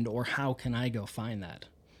find, or how can I go find that?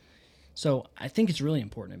 So I think it's really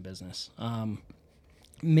important in business.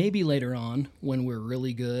 Maybe later on, when we're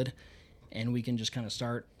really good and we can just kind of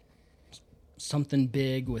start something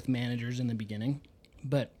big with managers in the beginning.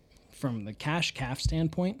 But from the cash calf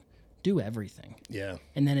standpoint, do everything. Yeah.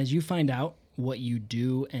 And then as you find out what you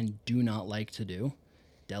do and do not like to do,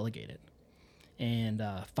 delegate it. And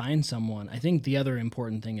find someone. I think the other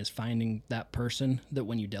important thing is finding that person that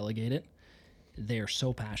when you delegate it, they are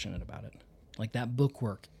so passionate about it. Like, that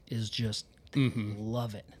bookwork is just, they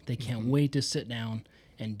love it. They can't wait to sit down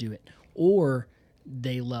and do it. Or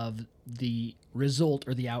they love the result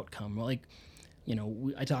or the outcome. Like,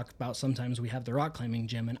 I talk about sometimes we have the rock climbing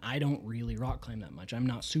gym, and I don't really rock climb that much. I'm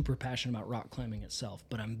not super passionate about rock climbing itself,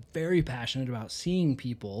 but I'm very passionate about seeing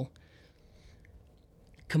people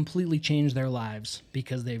completely change their lives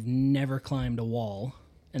because they've never climbed a wall,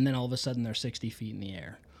 and then all of a sudden they're 60 feet in the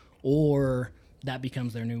air, or that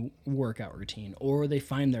becomes their new workout routine, or they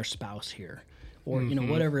find their spouse here, or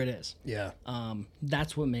whatever it is. Yeah.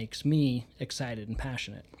 That's what makes me excited and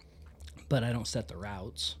passionate. But I don't set the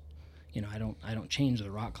routes. I don't change the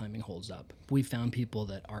rock climbing holds up. We found people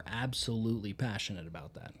that are absolutely passionate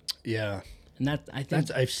about that. Yeah. And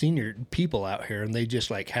I've seen your people out here, and they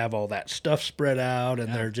just like have all that stuff spread out,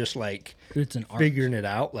 and they're just like it's an art. Figuring it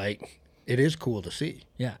out. Like, it is cool to see.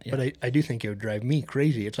 Yeah. But I do think it would drive me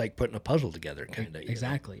crazy. It's like putting a puzzle together, kind of.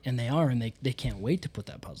 Exactly. And they are, and they can't wait to put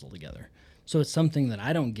that puzzle together. So it's something that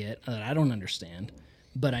I don't get, that I don't understand,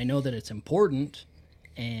 but I know that it's important,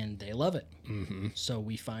 and they love it. Mm-hmm. So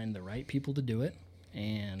we find the right people to do it,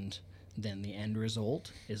 and then the end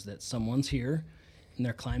result is that someone's here, and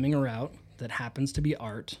they're climbing a route that happens to be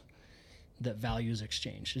art that values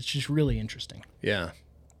exchange. It's just really interesting. Yeah.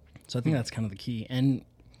 So I think that's kind of the key. And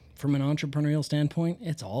from an entrepreneurial standpoint,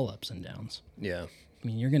 it's all ups and downs. Yeah. I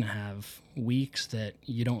mean, you're going to have weeks that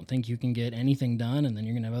you don't think you can get anything done, and then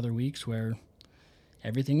you're going to have other weeks where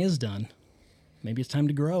everything is done. Maybe it's time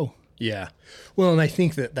to grow. Yeah. Well, and I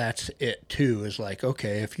think that's it too, is like,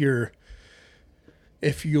 okay, if you're,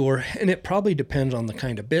 and it probably depends on the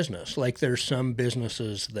kind of business. Like, there's some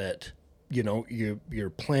businesses that, you're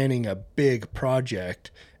planning a big project,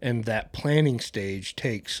 and that planning stage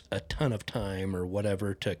takes a ton of time or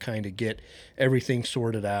whatever to kind of get everything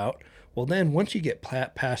sorted out. Well, then once you get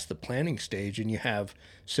past the planning stage and you have,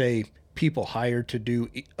 say, people hired to do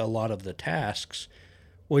a lot of the tasks,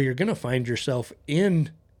 well, you're going to find yourself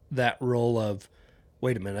in that role of,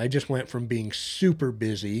 wait a minute, I just went from being super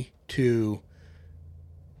busy to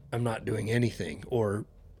I'm not doing anything, or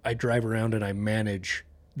I drive around and I manage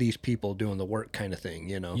these people doing the work kind of thing,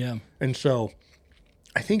 Yeah. And so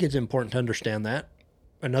I think it's important to understand that.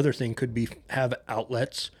 Another thing could be have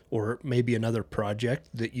outlets, or maybe another project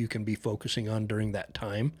that you can be focusing on during that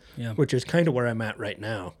time, which is kind of where I'm at right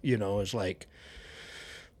now, is like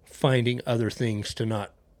finding other things to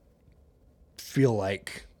not feel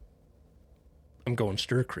like I'm going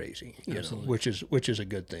stir crazy, which is a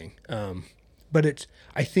good thing. But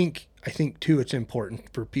I think too, it's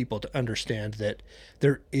important for people to understand that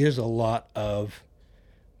there is a lot of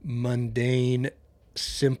mundane,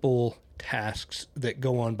 simple tasks that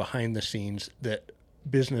go on behind the scenes that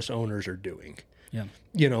business owners are doing. Yeah.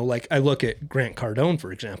 Like I look at Grant Cardone,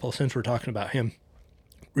 for example, since we're talking about him,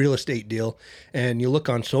 real estate deal, and you look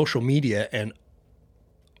on social media and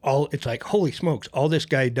it's like, holy smokes, all this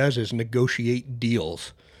guy does is negotiate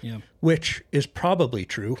deals. Yeah. Which is probably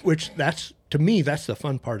true, to me, that's the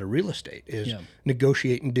fun part of real estate, is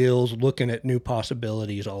negotiating deals, looking at new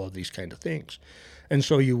possibilities, all of these kind of things. And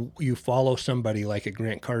so you follow somebody like a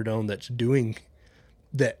Grant Cardone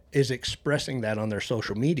that is expressing that on their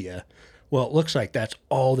social media. Well, it looks like that's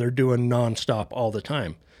all they're doing nonstop all the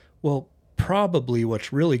time. Well, probably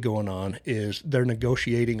what's really going on is they're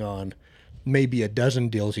negotiating on maybe a dozen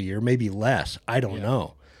deals a year, maybe less. I don't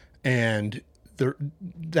know. And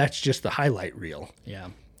that's just the highlight reel. Yeah.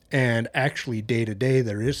 And actually, day to day,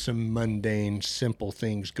 there is some mundane, simple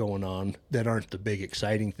things going on that aren't the big,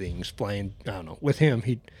 exciting things. Flying, I don't know. With him,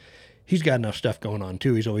 he's got enough stuff going on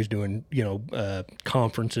too. He's always doing,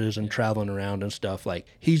 conferences and traveling around and stuff. Like,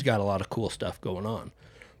 he's got a lot of cool stuff going on.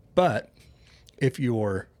 But if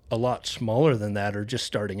you're a lot smaller than that, or just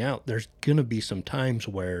starting out, there's gonna be some times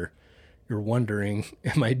where you're wondering,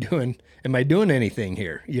 am I doing anything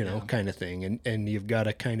here? Kind of thing. And you've got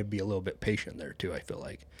to kind of be a little bit patient there too, I feel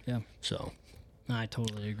like. Yeah. So I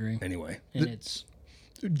totally agree. Anyway, and it's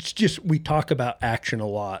just, we talk about action a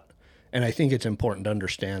lot, and I think it's important to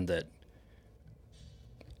understand that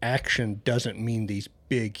action doesn't mean these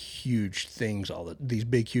big, huge things, these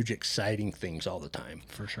big, huge, exciting things all the time.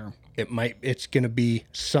 For sure. It's going to be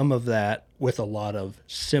some of that with a lot of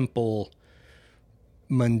simple,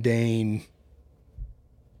 mundane,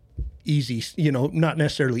 easy, not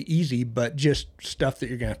necessarily easy, but just stuff that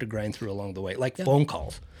you're gonna have to grind through along the way, like phone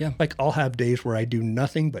calls. Yeah. Like, I'll have days where I do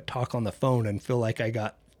nothing but talk on the phone and feel like I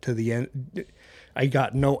got to the end, I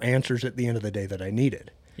got no answers at the end of the day that I needed.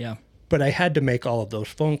 Yeah. But I had to make all of those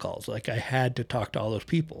phone calls. Like, I had to talk to all those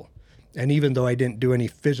people. And even though I didn't do any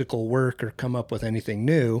physical work or come up with anything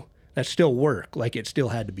new, that's still work. Like, it still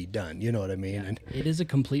had to be done. You know what I mean? Yeah. And it is a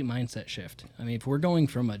complete mindset shift. I mean, if we're going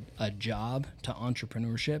from a job to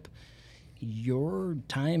entrepreneurship, your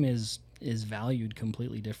time is valued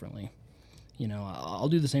completely differently. you know, I'll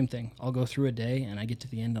do the same thing. I'll go through a day and I get to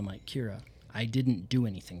the end, I'm like, Kira, I didn't do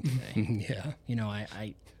anything today. Yeah. You know,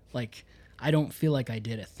 I don't feel like I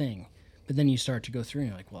did a thing. But then you start to go through and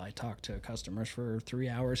you're like, well, I talked to customers for 3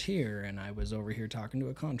 hours here, and I was over here talking to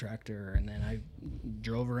a contractor, and then I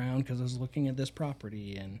drove around because I was looking at this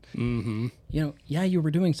property. And, you know, yeah, you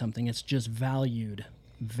were doing something. It's just valued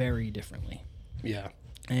very differently. Yeah.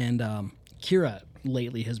 And Kira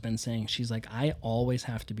lately has been saying, she's like, I always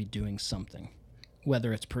have to be doing something,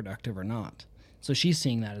 whether it's productive or not. So she's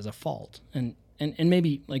seeing that as a fault. And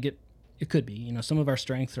maybe like it could be, you know, some of our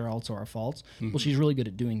strengths are also our faults. Well, she's really good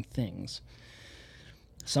at doing things.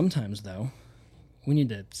 Sometimes though, we need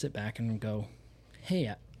to sit back and go,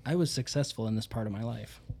 hey, I was successful in this part of my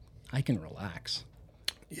life. I can relax.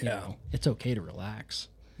 Yeah. You know, it's okay to relax.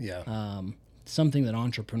 Yeah. Something that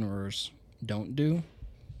entrepreneurs don't do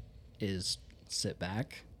is sit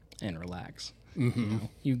back and relax. You know,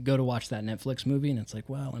 you go to watch that Netflix movie and it's like,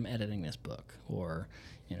 well, I'm editing this book, or,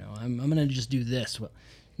 you know, I'm going to just do this. Well,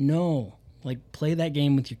 no, like play that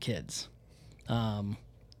game with your kids.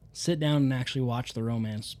 Sit down and actually watch the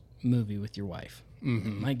romance movie with your wife. It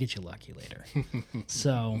might get you lucky later.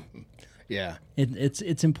 So yeah.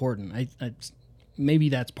 it's important. I maybe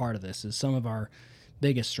that's part of this, is some of our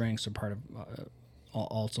biggest strengths are part of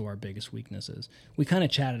also our biggest weaknesses. We kind of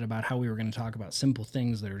chatted about how we were going to talk about simple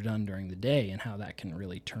things that are done during the day and how that can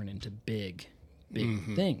really turn into big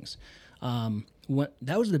things.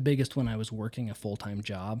 That was the biggest when I was working a full-time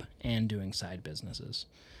job and doing side businesses.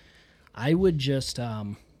 I would just,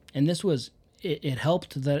 and this was, it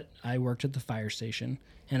helped that I worked at the fire station,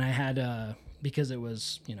 and I had, because it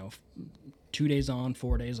was, you know, 2 days on,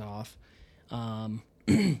 4 days off.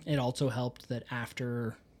 It also helped that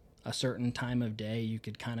after a certain time of day, you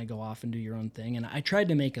could kind of go off and do your own thing. And I tried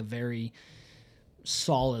to make a very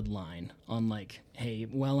solid line on like, hey,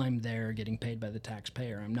 while I'm there getting paid by the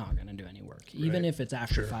taxpayer, I'm not going to do any work, even if it's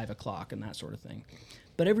after 5 o'clock and that sort of thing.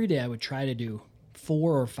 But every day I would try to do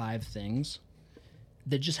 4 or 5 things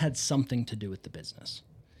that just had something to do with the business,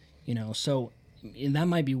 you know? So that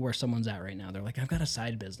might be where someone's at right now. They're like, I've got a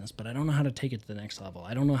side business, but I don't know how to take it to the next level.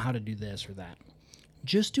 I don't know how to do this or that.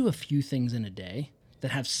 Just do a few things in a day that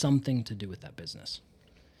have something to do with that business.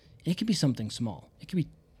 It could be something small. It could be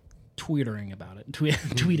twittering about it,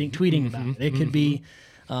 tweeting about it. It could be,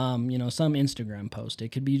 you know, some Instagram post. It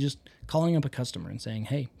could be just calling up a customer and saying,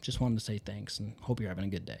 hey, just wanted to say thanks and hope you're having a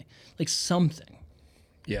good day. Like something.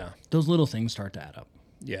 Yeah. Those little things start to add up.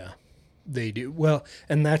 Yeah, they do. Well,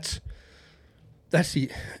 and that's the,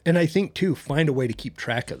 and I think too, find a way to keep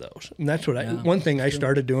track of those. And that's what one thing I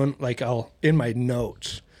started doing, like in my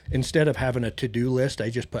notes, instead of having a to-do list, I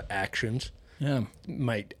just put actions. Yeah.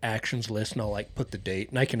 My actions list, and I'll like put the date,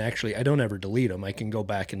 and I can actually, I don't ever delete them. I can go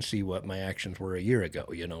back and see what my actions were a year ago,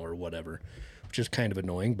 you know, or whatever, which is kind of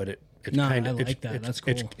annoying, but it's kind of, I like that. That's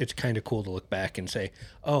cool. It's kind of cool to look back and say,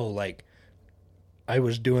 oh, like I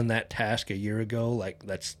was doing that task a year ago. Like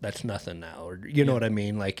that's nothing now, or you know what I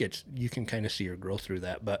mean? Like you can kind of see your growth through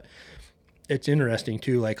that, but it's interesting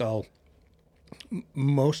too. Like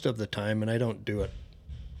most of the time, and I don't do it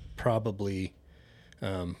probably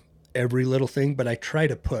every little thing, but I try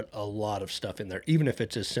to put a lot of stuff in there, even if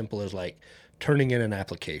it's as simple as like turning in an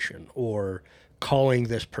application or calling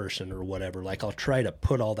this person or whatever. Like I'll try to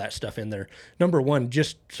put all that stuff in there. Number one,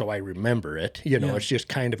 just so I remember it, you know, it's just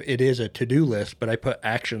kind of, it is a to-do list, but I put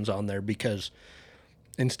actions on there because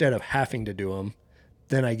instead of having to do them,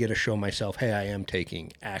 then I get to show myself, hey, I am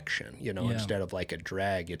taking action, you know, instead of like a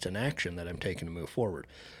drag, it's an action that I'm taking to move forward.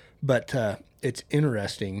 But it's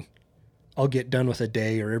interesting. I'll get done with a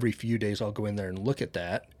day, or every few days I'll go in there and look at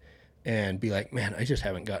that and be like, man, I just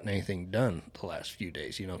haven't gotten anything done the last few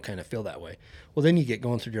days, you know, kind of feel that way. Well, then you get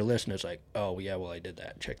going through your list and it's like, oh, yeah, well, I did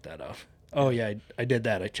that. Check that off. Oh, yeah, I did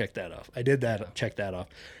that. I checked that off. I did that. Check that off.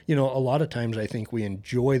 You know, a lot of times I think we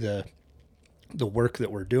enjoy the work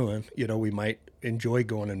that we're doing. You know, we might enjoy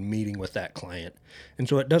going and meeting with that client. And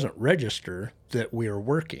so it doesn't register that we are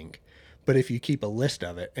working. But if you keep a list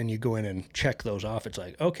of it and you go in and check those off, it's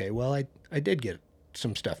like, okay, well, I did get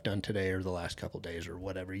some stuff done today or the last couple of days or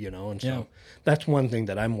whatever, you know. And so that's one thing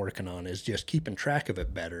that I'm working on, is just keeping track of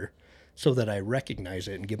it better so that I recognize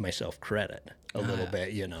it and give myself credit a little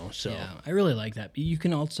bit, you know. So yeah, I really like that. You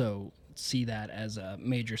can also see that as a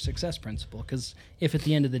major success principle, because if at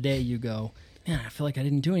the end of the day you go, man, I feel like I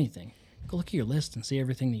didn't do anything, go look at your list and see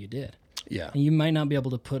everything that you did. Yeah. And you might not be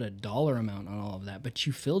able to put a dollar amount on all of that, but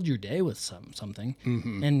you filled your day with something.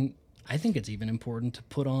 Mm-hmm. And I think it's even important to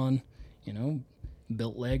put on, you know,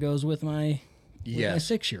 built Legos with my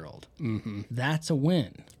 6-year-old. Mm-hmm. That's a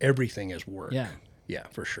win. Everything is work. Yeah. Yeah,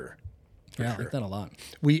 for sure. Yeah, I like that a lot.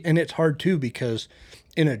 And it's hard too, because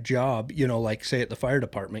in a job, you know, like say at the fire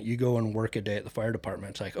department, you go and work a day at the fire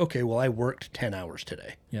department. It's like, okay, well, I worked 10 hours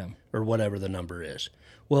today. Yeah. Or whatever the number is.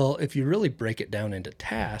 Well, if you really break it down into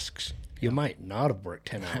tasks, you might not have worked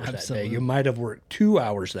 10 hours that day. You might have worked 2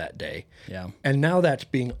 hours that day. Yeah. And now that's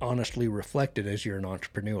being honestly reflected as you're an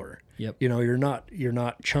entrepreneur. Yep. You know, you're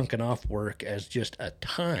not chunking off work as just a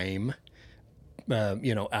time,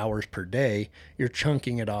 you know, hours per day. You're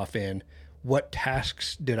chunking it off in what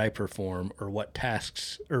tasks did I perform, or what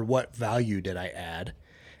tasks or what value did I add.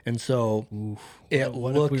 And so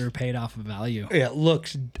What if we were paid off of value? It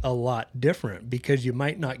looks a lot different, because you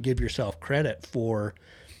might not give yourself credit for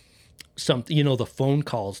something, you know, the phone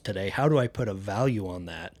calls today. How do I put a value on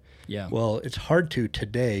that? Yeah. Well, it's hard to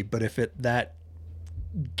today, but if that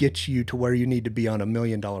gets you to where you need to be on $1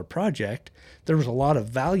 million project, there was a lot of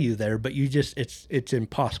value there, but it's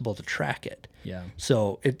impossible to track it. Yeah.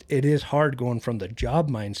 So it is hard going from the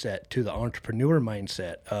job mindset to the entrepreneur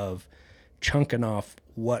mindset of chunking off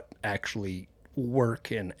what actually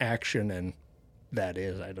work and action and that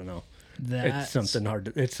is. I don't know. It's something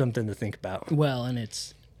hard. It's something to think about. Well, and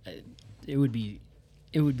it would be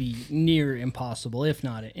near impossible, if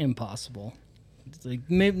not impossible. It's like,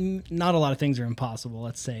 maybe not a lot of things are impossible,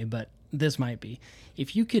 let's say, but this might be.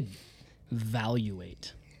 If you could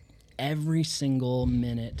evaluate every single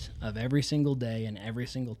minute of every single day and every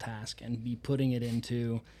single task and be putting it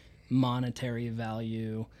into monetary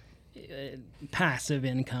value, passive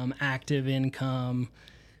income, active income,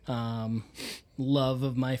 love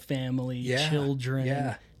of my family,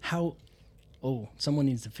 children. Someone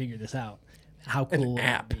needs to figure this out. How cool would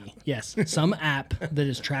it be? Yes, some app that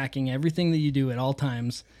is tracking everything that you do at all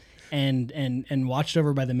times, and watched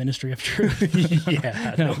over by the Ministry of Truth.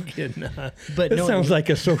 Yeah, no kidding. But it sounds like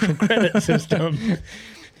a social credit system.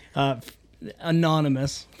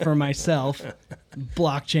 Anonymous for myself,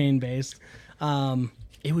 blockchain based.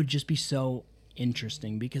 It would just be so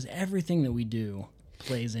interesting, because everything that we do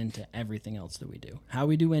plays into everything else that we do. How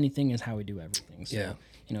we do anything is how we do everything. So, yeah.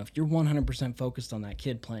 You know, if you're 100% focused on that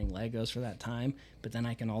kid playing Legos for that time, but then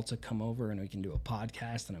I can also come over and we can do a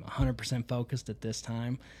podcast and I'm 100% focused at this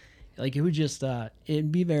time, like it would just,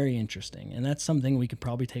 it'd be very interesting. And that's something we could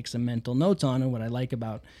probably take some mental notes on. And what I like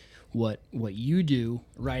about what you do,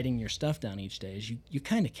 writing your stuff down each day, is you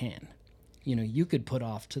kind of can. You know, you could put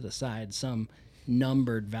off to the side some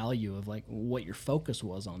numbered value of like what your focus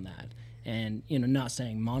was on that. And, you know, not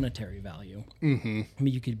saying monetary value. Mm-hmm. I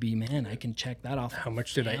mean, you could be, man, I can check that off. How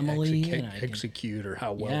much did I execute, or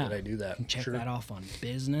how well did I do that? I can check that off on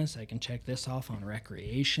business. I can check this off on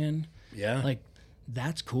recreation. Yeah. Like,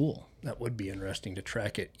 that's cool. That would be interesting to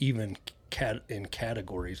track it, even in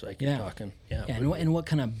categories like you're talking. Yeah. And what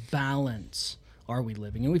kind of balance are we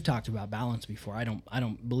living? And we've talked about balance before. I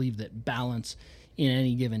don't believe that balance in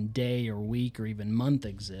any given day or week or even month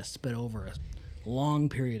exists, but over a long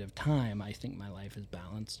period of time, I think my life is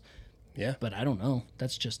balanced. Yeah. But I don't know.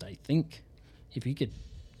 That's just, I think, if you could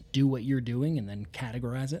do what you're doing and then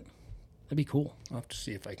categorize it, that'd be cool. I'll have to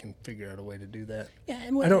see if I can figure out a way to do that. Yeah.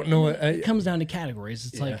 And I don't know. It comes down to categories.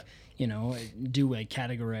 It's like, you know, do I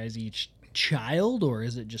categorize each child, or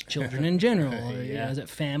is it just children in general? Or, is it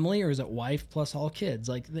family, or is it wife plus all kids?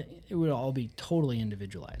 Like, it would all be totally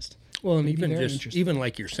individualized. Well, and even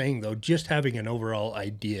like you're saying, though, just having an overall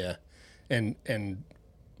idea and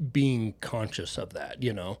being conscious of that,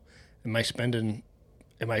 you know, am I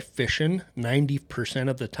fishing 90%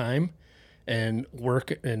 of the time, and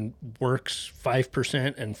works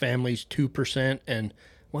 5% and families 2%? And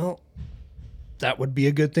well, that would be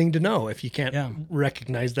a good thing to know. If you can't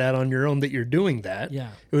recognize that on your own, that you're doing that, it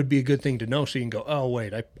would be a good thing to know. So you can go, oh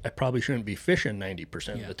wait, I probably shouldn't be fishing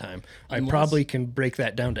 90% of the time. I probably can break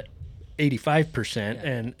that down to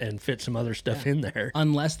 85% and fit some other stuff in there.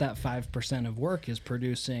 Unless that 5% of work is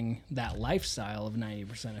producing that lifestyle of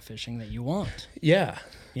 90% of fishing that you want. Yeah.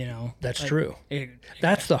 You know, that's true.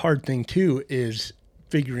 That's the hard thing too, is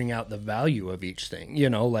figuring out the value of each thing. You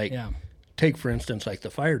know, like take for instance, like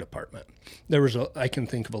the fire department. I can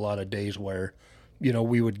think of a lot of days where, you know,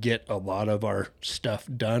 we would get a lot of our stuff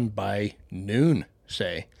done by noon,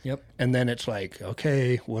 say. Yep. And then it's like,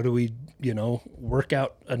 okay, what do we, you know, work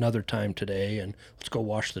out another time today, and let's go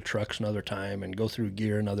wash the trucks another time and go through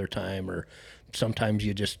gear another time, or sometimes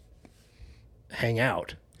you just hang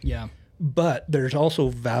out. Yeah. But there's also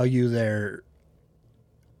value there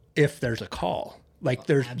if there's a call. Like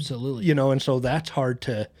there's absolutely, you know, and so that's hard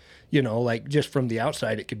to, you know, like just from the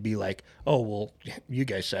outside it could be like, oh, well, you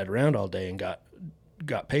guys sat around all day and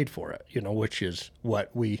got paid for it, you know, which is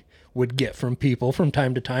what we would get from people from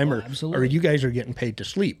time to time, or you guys are getting paid to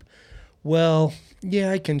sleep. Well,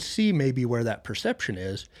 yeah, I can see maybe where that perception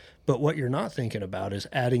is, but what you're not thinking about is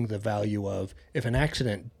adding the value of if an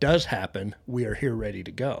accident does happen, we are here ready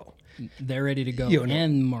to go. They're ready to go, You know.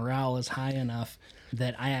 and morale is high enough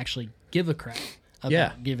that I actually give a crap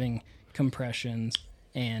about giving compressions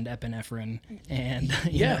and epinephrine and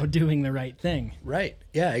you know, doing the right thing. Right.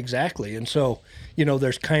 Yeah, exactly. And so,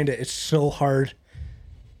 there's it's so hard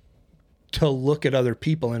to look at other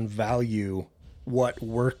people and value what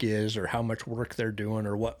work is or how much work they're doing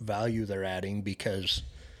or what value they're adding, because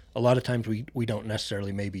a lot of times we don't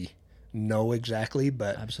necessarily maybe know exactly,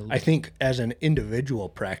 but Absolutely. I think as an individual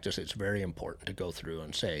practice, it's very important to go through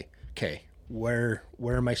and say, okay, where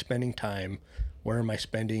am I spending time? Where am I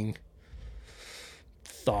spending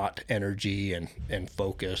thought, energy, and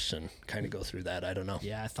focus, and kind of go through that. I don't know.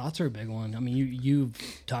 Yeah, thoughts are a big one. I mean, you've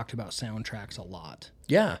talked about soundtracks a lot.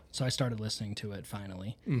 Yeah. So I started listening to it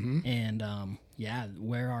finally. And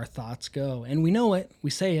where our thoughts go. And we know it.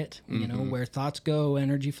 We say it. You know, where thoughts go,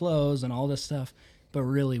 energy flows and all this stuff. But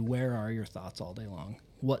really, where are your thoughts all day long?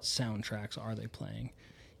 What soundtracks are they playing?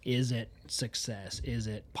 Is it success? Is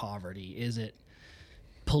it poverty? Is it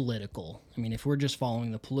political? I mean, if we're just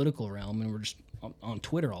following the political realm and we're just on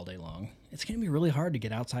Twitter all day long, it's going to be really hard to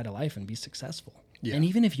get outside of life and be successful. Yeah. And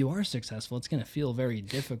even if you are successful, it's going to feel very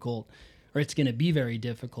difficult, or it's going to be very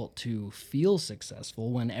difficult to feel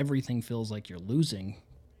successful when everything feels like you're losing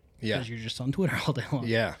Yeah. because you're just on Twitter all day long.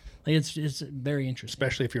 Yeah. Like it's very interesting.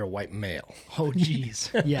 Especially if you're a white male. Oh, geez.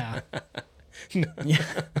 Yeah.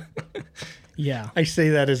 Yeah. Yeah. I say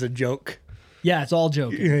that as a joke. Yeah, it's all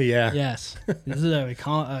joking. Yeah. Yes. This is a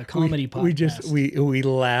comedy podcast. We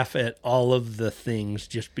laugh at all of the things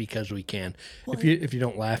just because we can. If you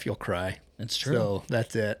don't laugh, you'll cry. It's true. So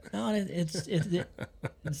that's it. No, it's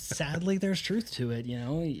sadly there's truth to it. You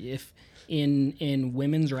know, if in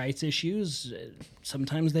women's rights issues,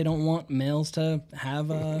 sometimes they don't want males to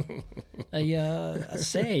have a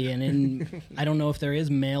say. And in I don't know if there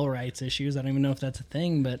is male rights issues. I don't even know if that's a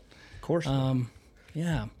thing, but Of course. not.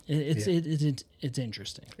 yeah, it's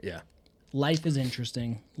interesting. Yeah. Life is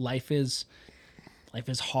interesting. Life is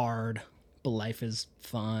hard, but life is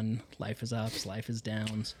fun. Life is ups. Life is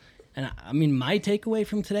downs. And I mean, my takeaway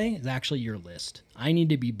from today is actually your list. I need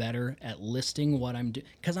to be better at listing what I'm doing,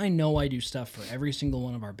 because I know I do stuff for every single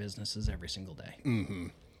one of our businesses every single day. Mm-hmm.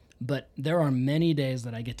 But there are many days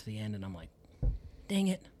that I get to the end and I'm like, dang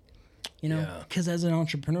it. You know, because as an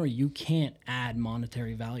entrepreneur, you can't add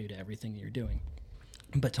monetary value to everything that you're doing.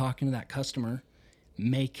 But talking to that customer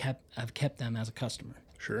have kept them as a customer.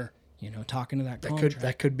 Sure. You know, talking to that contract.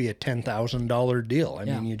 That could be a $10,000 deal. I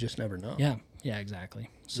mean, you just never know. Yeah, exactly.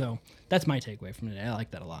 So that's my takeaway from today. I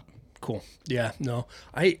like that a lot. Cool. Yeah. No,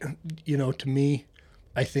 to me,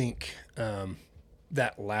 I think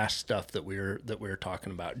that last stuff that we were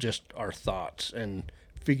talking about, just our thoughts and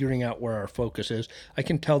figuring out where our focus is. I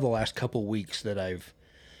can tell the last couple weeks that I've,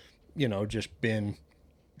 just been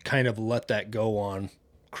kind of let that go on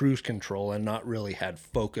cruise control and not really had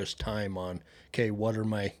focused time on, okay, what are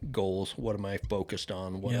my goals? What am I focused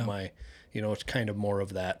on? What am I, it's kind of more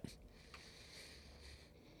of that,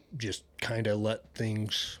 just kind of let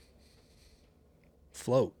things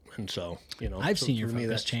float. And so, I've so seen your for me,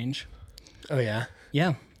 focus change. Oh yeah.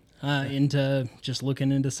 Yeah. Into just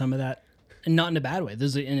looking into some of that, and not in a bad way.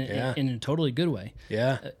 This is in a totally good way.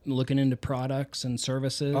 Yeah. Looking into products and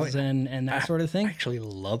services and that sort of thing. I actually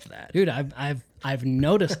love that. Dude, I've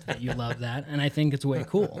noticed that you love that, and I think it's way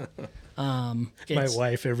cool. My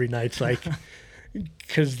wife every night's like,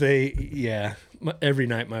 because every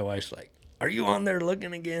night my wife's like, "Are you on there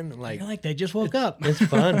looking again?" I'm like, You're like, they just woke up. it's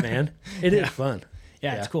fun, man. It is fun.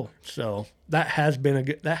 Yeah, it's cool. So that has been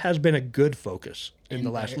a good focus in the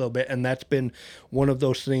last little bit, and that's been one of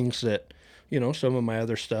those things that, some of my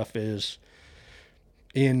other stuff is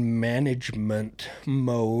in management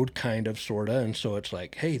mode, kind of, sorta, and so it's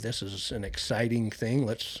like, hey, this is an exciting thing.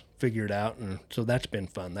 Let's figure it out, and so that's been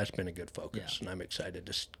fun. That's been a good focus, and I'm excited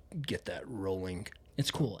to get that rolling.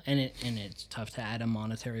 It's cool, and it's tough to add a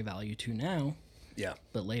monetary value to now. Yeah,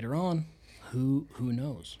 but later on, who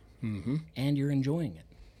knows? Mm-hmm. And you're enjoying it.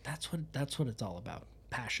 That's what it's all about.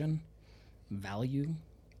 Passion, value.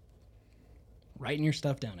 Writing your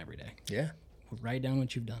stuff down every day. Yeah, Write down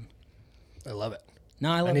what you've done. I love it.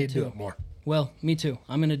 No, I love it too. I need to do it more. Well, me too.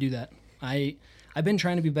 I'm going to do that. I've been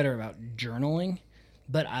trying to be better about journaling,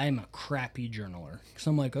 but I'm a crappy journaler. Because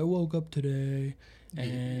I'm like, I woke up today,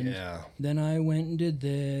 and then I went and did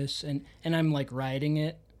this, and I'm like writing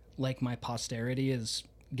it like my posterity is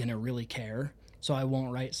going to really care. So I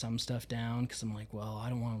won't write some stuff down because I'm like, well, I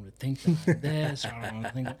don't want them to think that I'm this. Or I don't want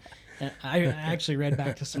to think that. And I actually read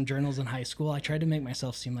back to some journals in high school. I tried to make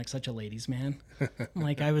myself seem like such a ladies' man.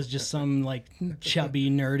 Like I was just some like chubby,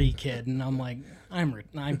 nerdy kid. And I'm like,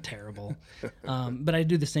 I'm terrible. But I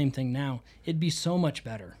do the same thing now. It'd be so much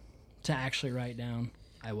better to actually write down,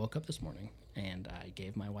 I woke up this morning and I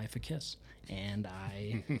gave my wife a kiss. And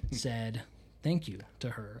I said thank you to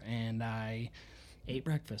her. And I ate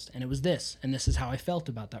breakfast, and it was this, and this is how I felt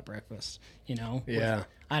about that breakfast, Yeah.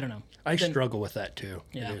 I don't know. I struggle with that too.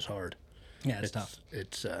 Yeah. It is hard. Yeah, it's tough.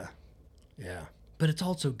 It's yeah. But it's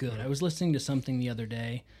also good. I was listening to something the other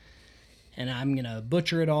day, and I'm going to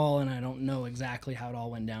butcher it all, and I don't know exactly how it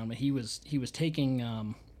all went down, but he was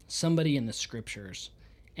taking somebody in the scriptures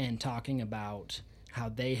and talking about how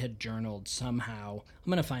they had journaled somehow. I'm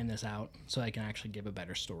going to find this out so I can actually give a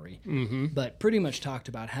better story. Mm-hmm. But pretty much talked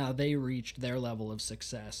about how they reached their level of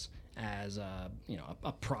success as a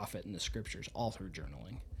prophet in the scriptures all through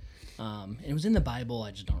journaling. It was in the Bible.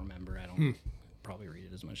 I just don't remember. I don't probably read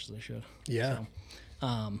it as much as I should. Yeah.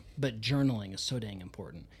 But journaling is so dang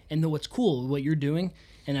important. And what's cool, what you're doing,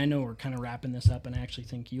 and I know we're kind of wrapping this up, and I actually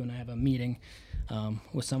think you and I have a meeting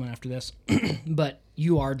with someone after this, but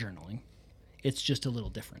you are journaling. It's just a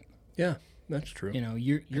little different. Yeah, that's true.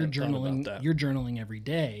 You're journaling. You're journaling every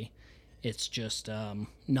day. It's just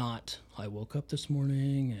not. I woke up this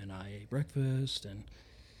morning and I ate breakfast and.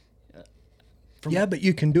 But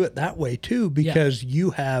you can do it that way too because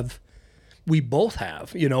we both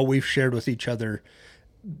have. We've shared with each other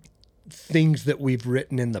things that we've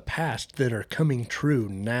written in the past that are coming true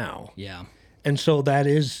now. Yeah. And so that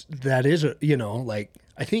is like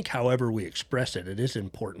I think however we express it, it is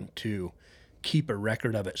important to keep a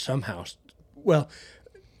record of it somehow. Well,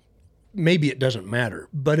 maybe it doesn't matter,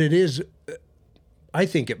 but it is, I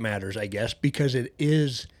think it matters, I guess, because it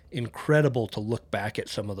is incredible to look back at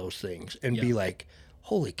some of those things and be like,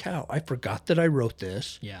 holy cow, I forgot that I wrote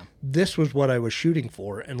this. Yeah. This was what I was shooting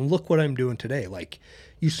for, and look what I'm doing today. Like,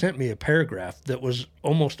 you sent me a paragraph that was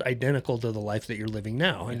almost identical to the life that you're living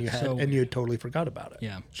now, and you had totally forgot about it.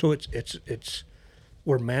 Yeah. So it's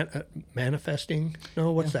we're manifesting.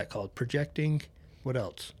 No, what's that called? Projecting. What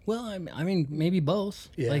else? Well, I mean, maybe both.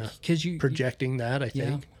 Yeah. Like, because projecting that, I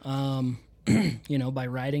think. By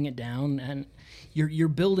writing it down, and you're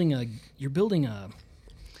building a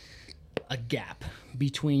gap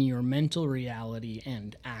between your mental reality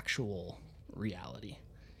and actual reality.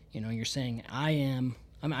 You're saying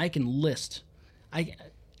I can list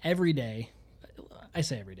every day. I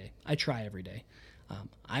say every day. I try every day.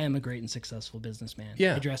 I am a great and successful businessman.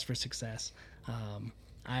 Yeah. I dress for success.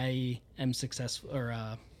 I am successful, or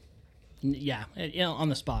on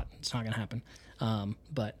the spot, it's not gonna happen.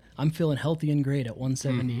 But I'm feeling healthy and great at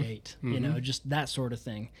 178. Mm-hmm. Just that sort of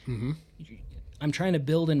thing. Mm-hmm. I'm trying to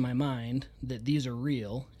build in my mind that these are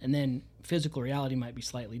real, and then physical reality might be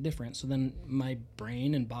slightly different. So then my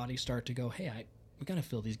brain and body start to go, hey, we got to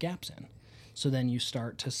fill these gaps in. So then you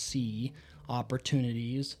start to see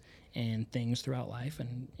opportunities and things throughout life,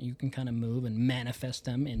 and you can kind of move and manifest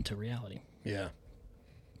them into reality. Yeah.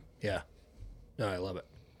 Yeah. No, I love it.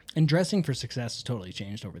 And dressing for success has totally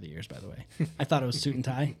changed over the years, by the way. I thought it was suit and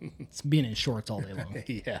tie. It's being in shorts all day long.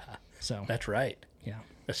 Yeah. So that's right. Yeah.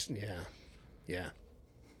 Yeah.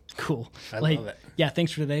 Cool. I love it. Yeah,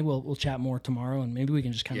 thanks for today. We'll chat more tomorrow, and maybe we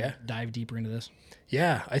can just kind of dive deeper into this.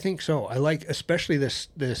 Yeah, I think so. I like especially this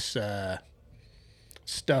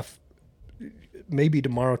stuff. Maybe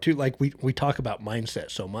tomorrow too. Like we talk about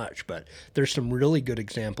mindset so much, but there's some really good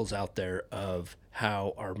examples out there of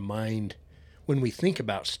how our mind, when we think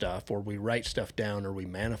about stuff or we write stuff down or we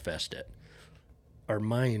manifest it, our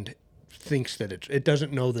mind thinks that it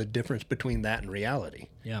doesn't know the difference between that and reality.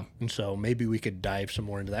 Yeah. And so maybe we could dive some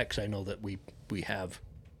more into that, because I know that we have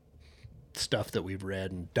stuff that we've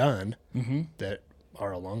read and done that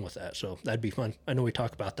are along with that. So that'd be fun. I know we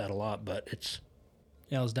talk about that a lot, but it's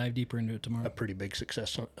let's dive deeper into it tomorrow. a pretty big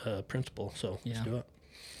success principle. So let's do it.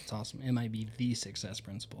 It's awesome. It might be the success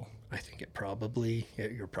principle. I think it probably,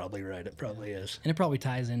 you're probably right. It probably is. And it probably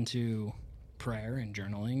ties into prayer and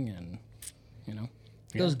journaling and,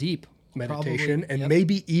 it goes deep. Meditation and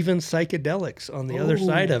maybe even psychedelics on the other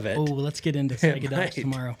side of it. Oh, let's get into psychedelics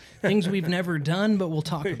tomorrow. Things we've never done, but we'll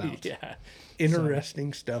talk about.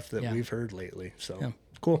 Interesting stuff that we've heard lately. So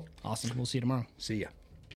cool. Awesome. We'll see you tomorrow. See ya.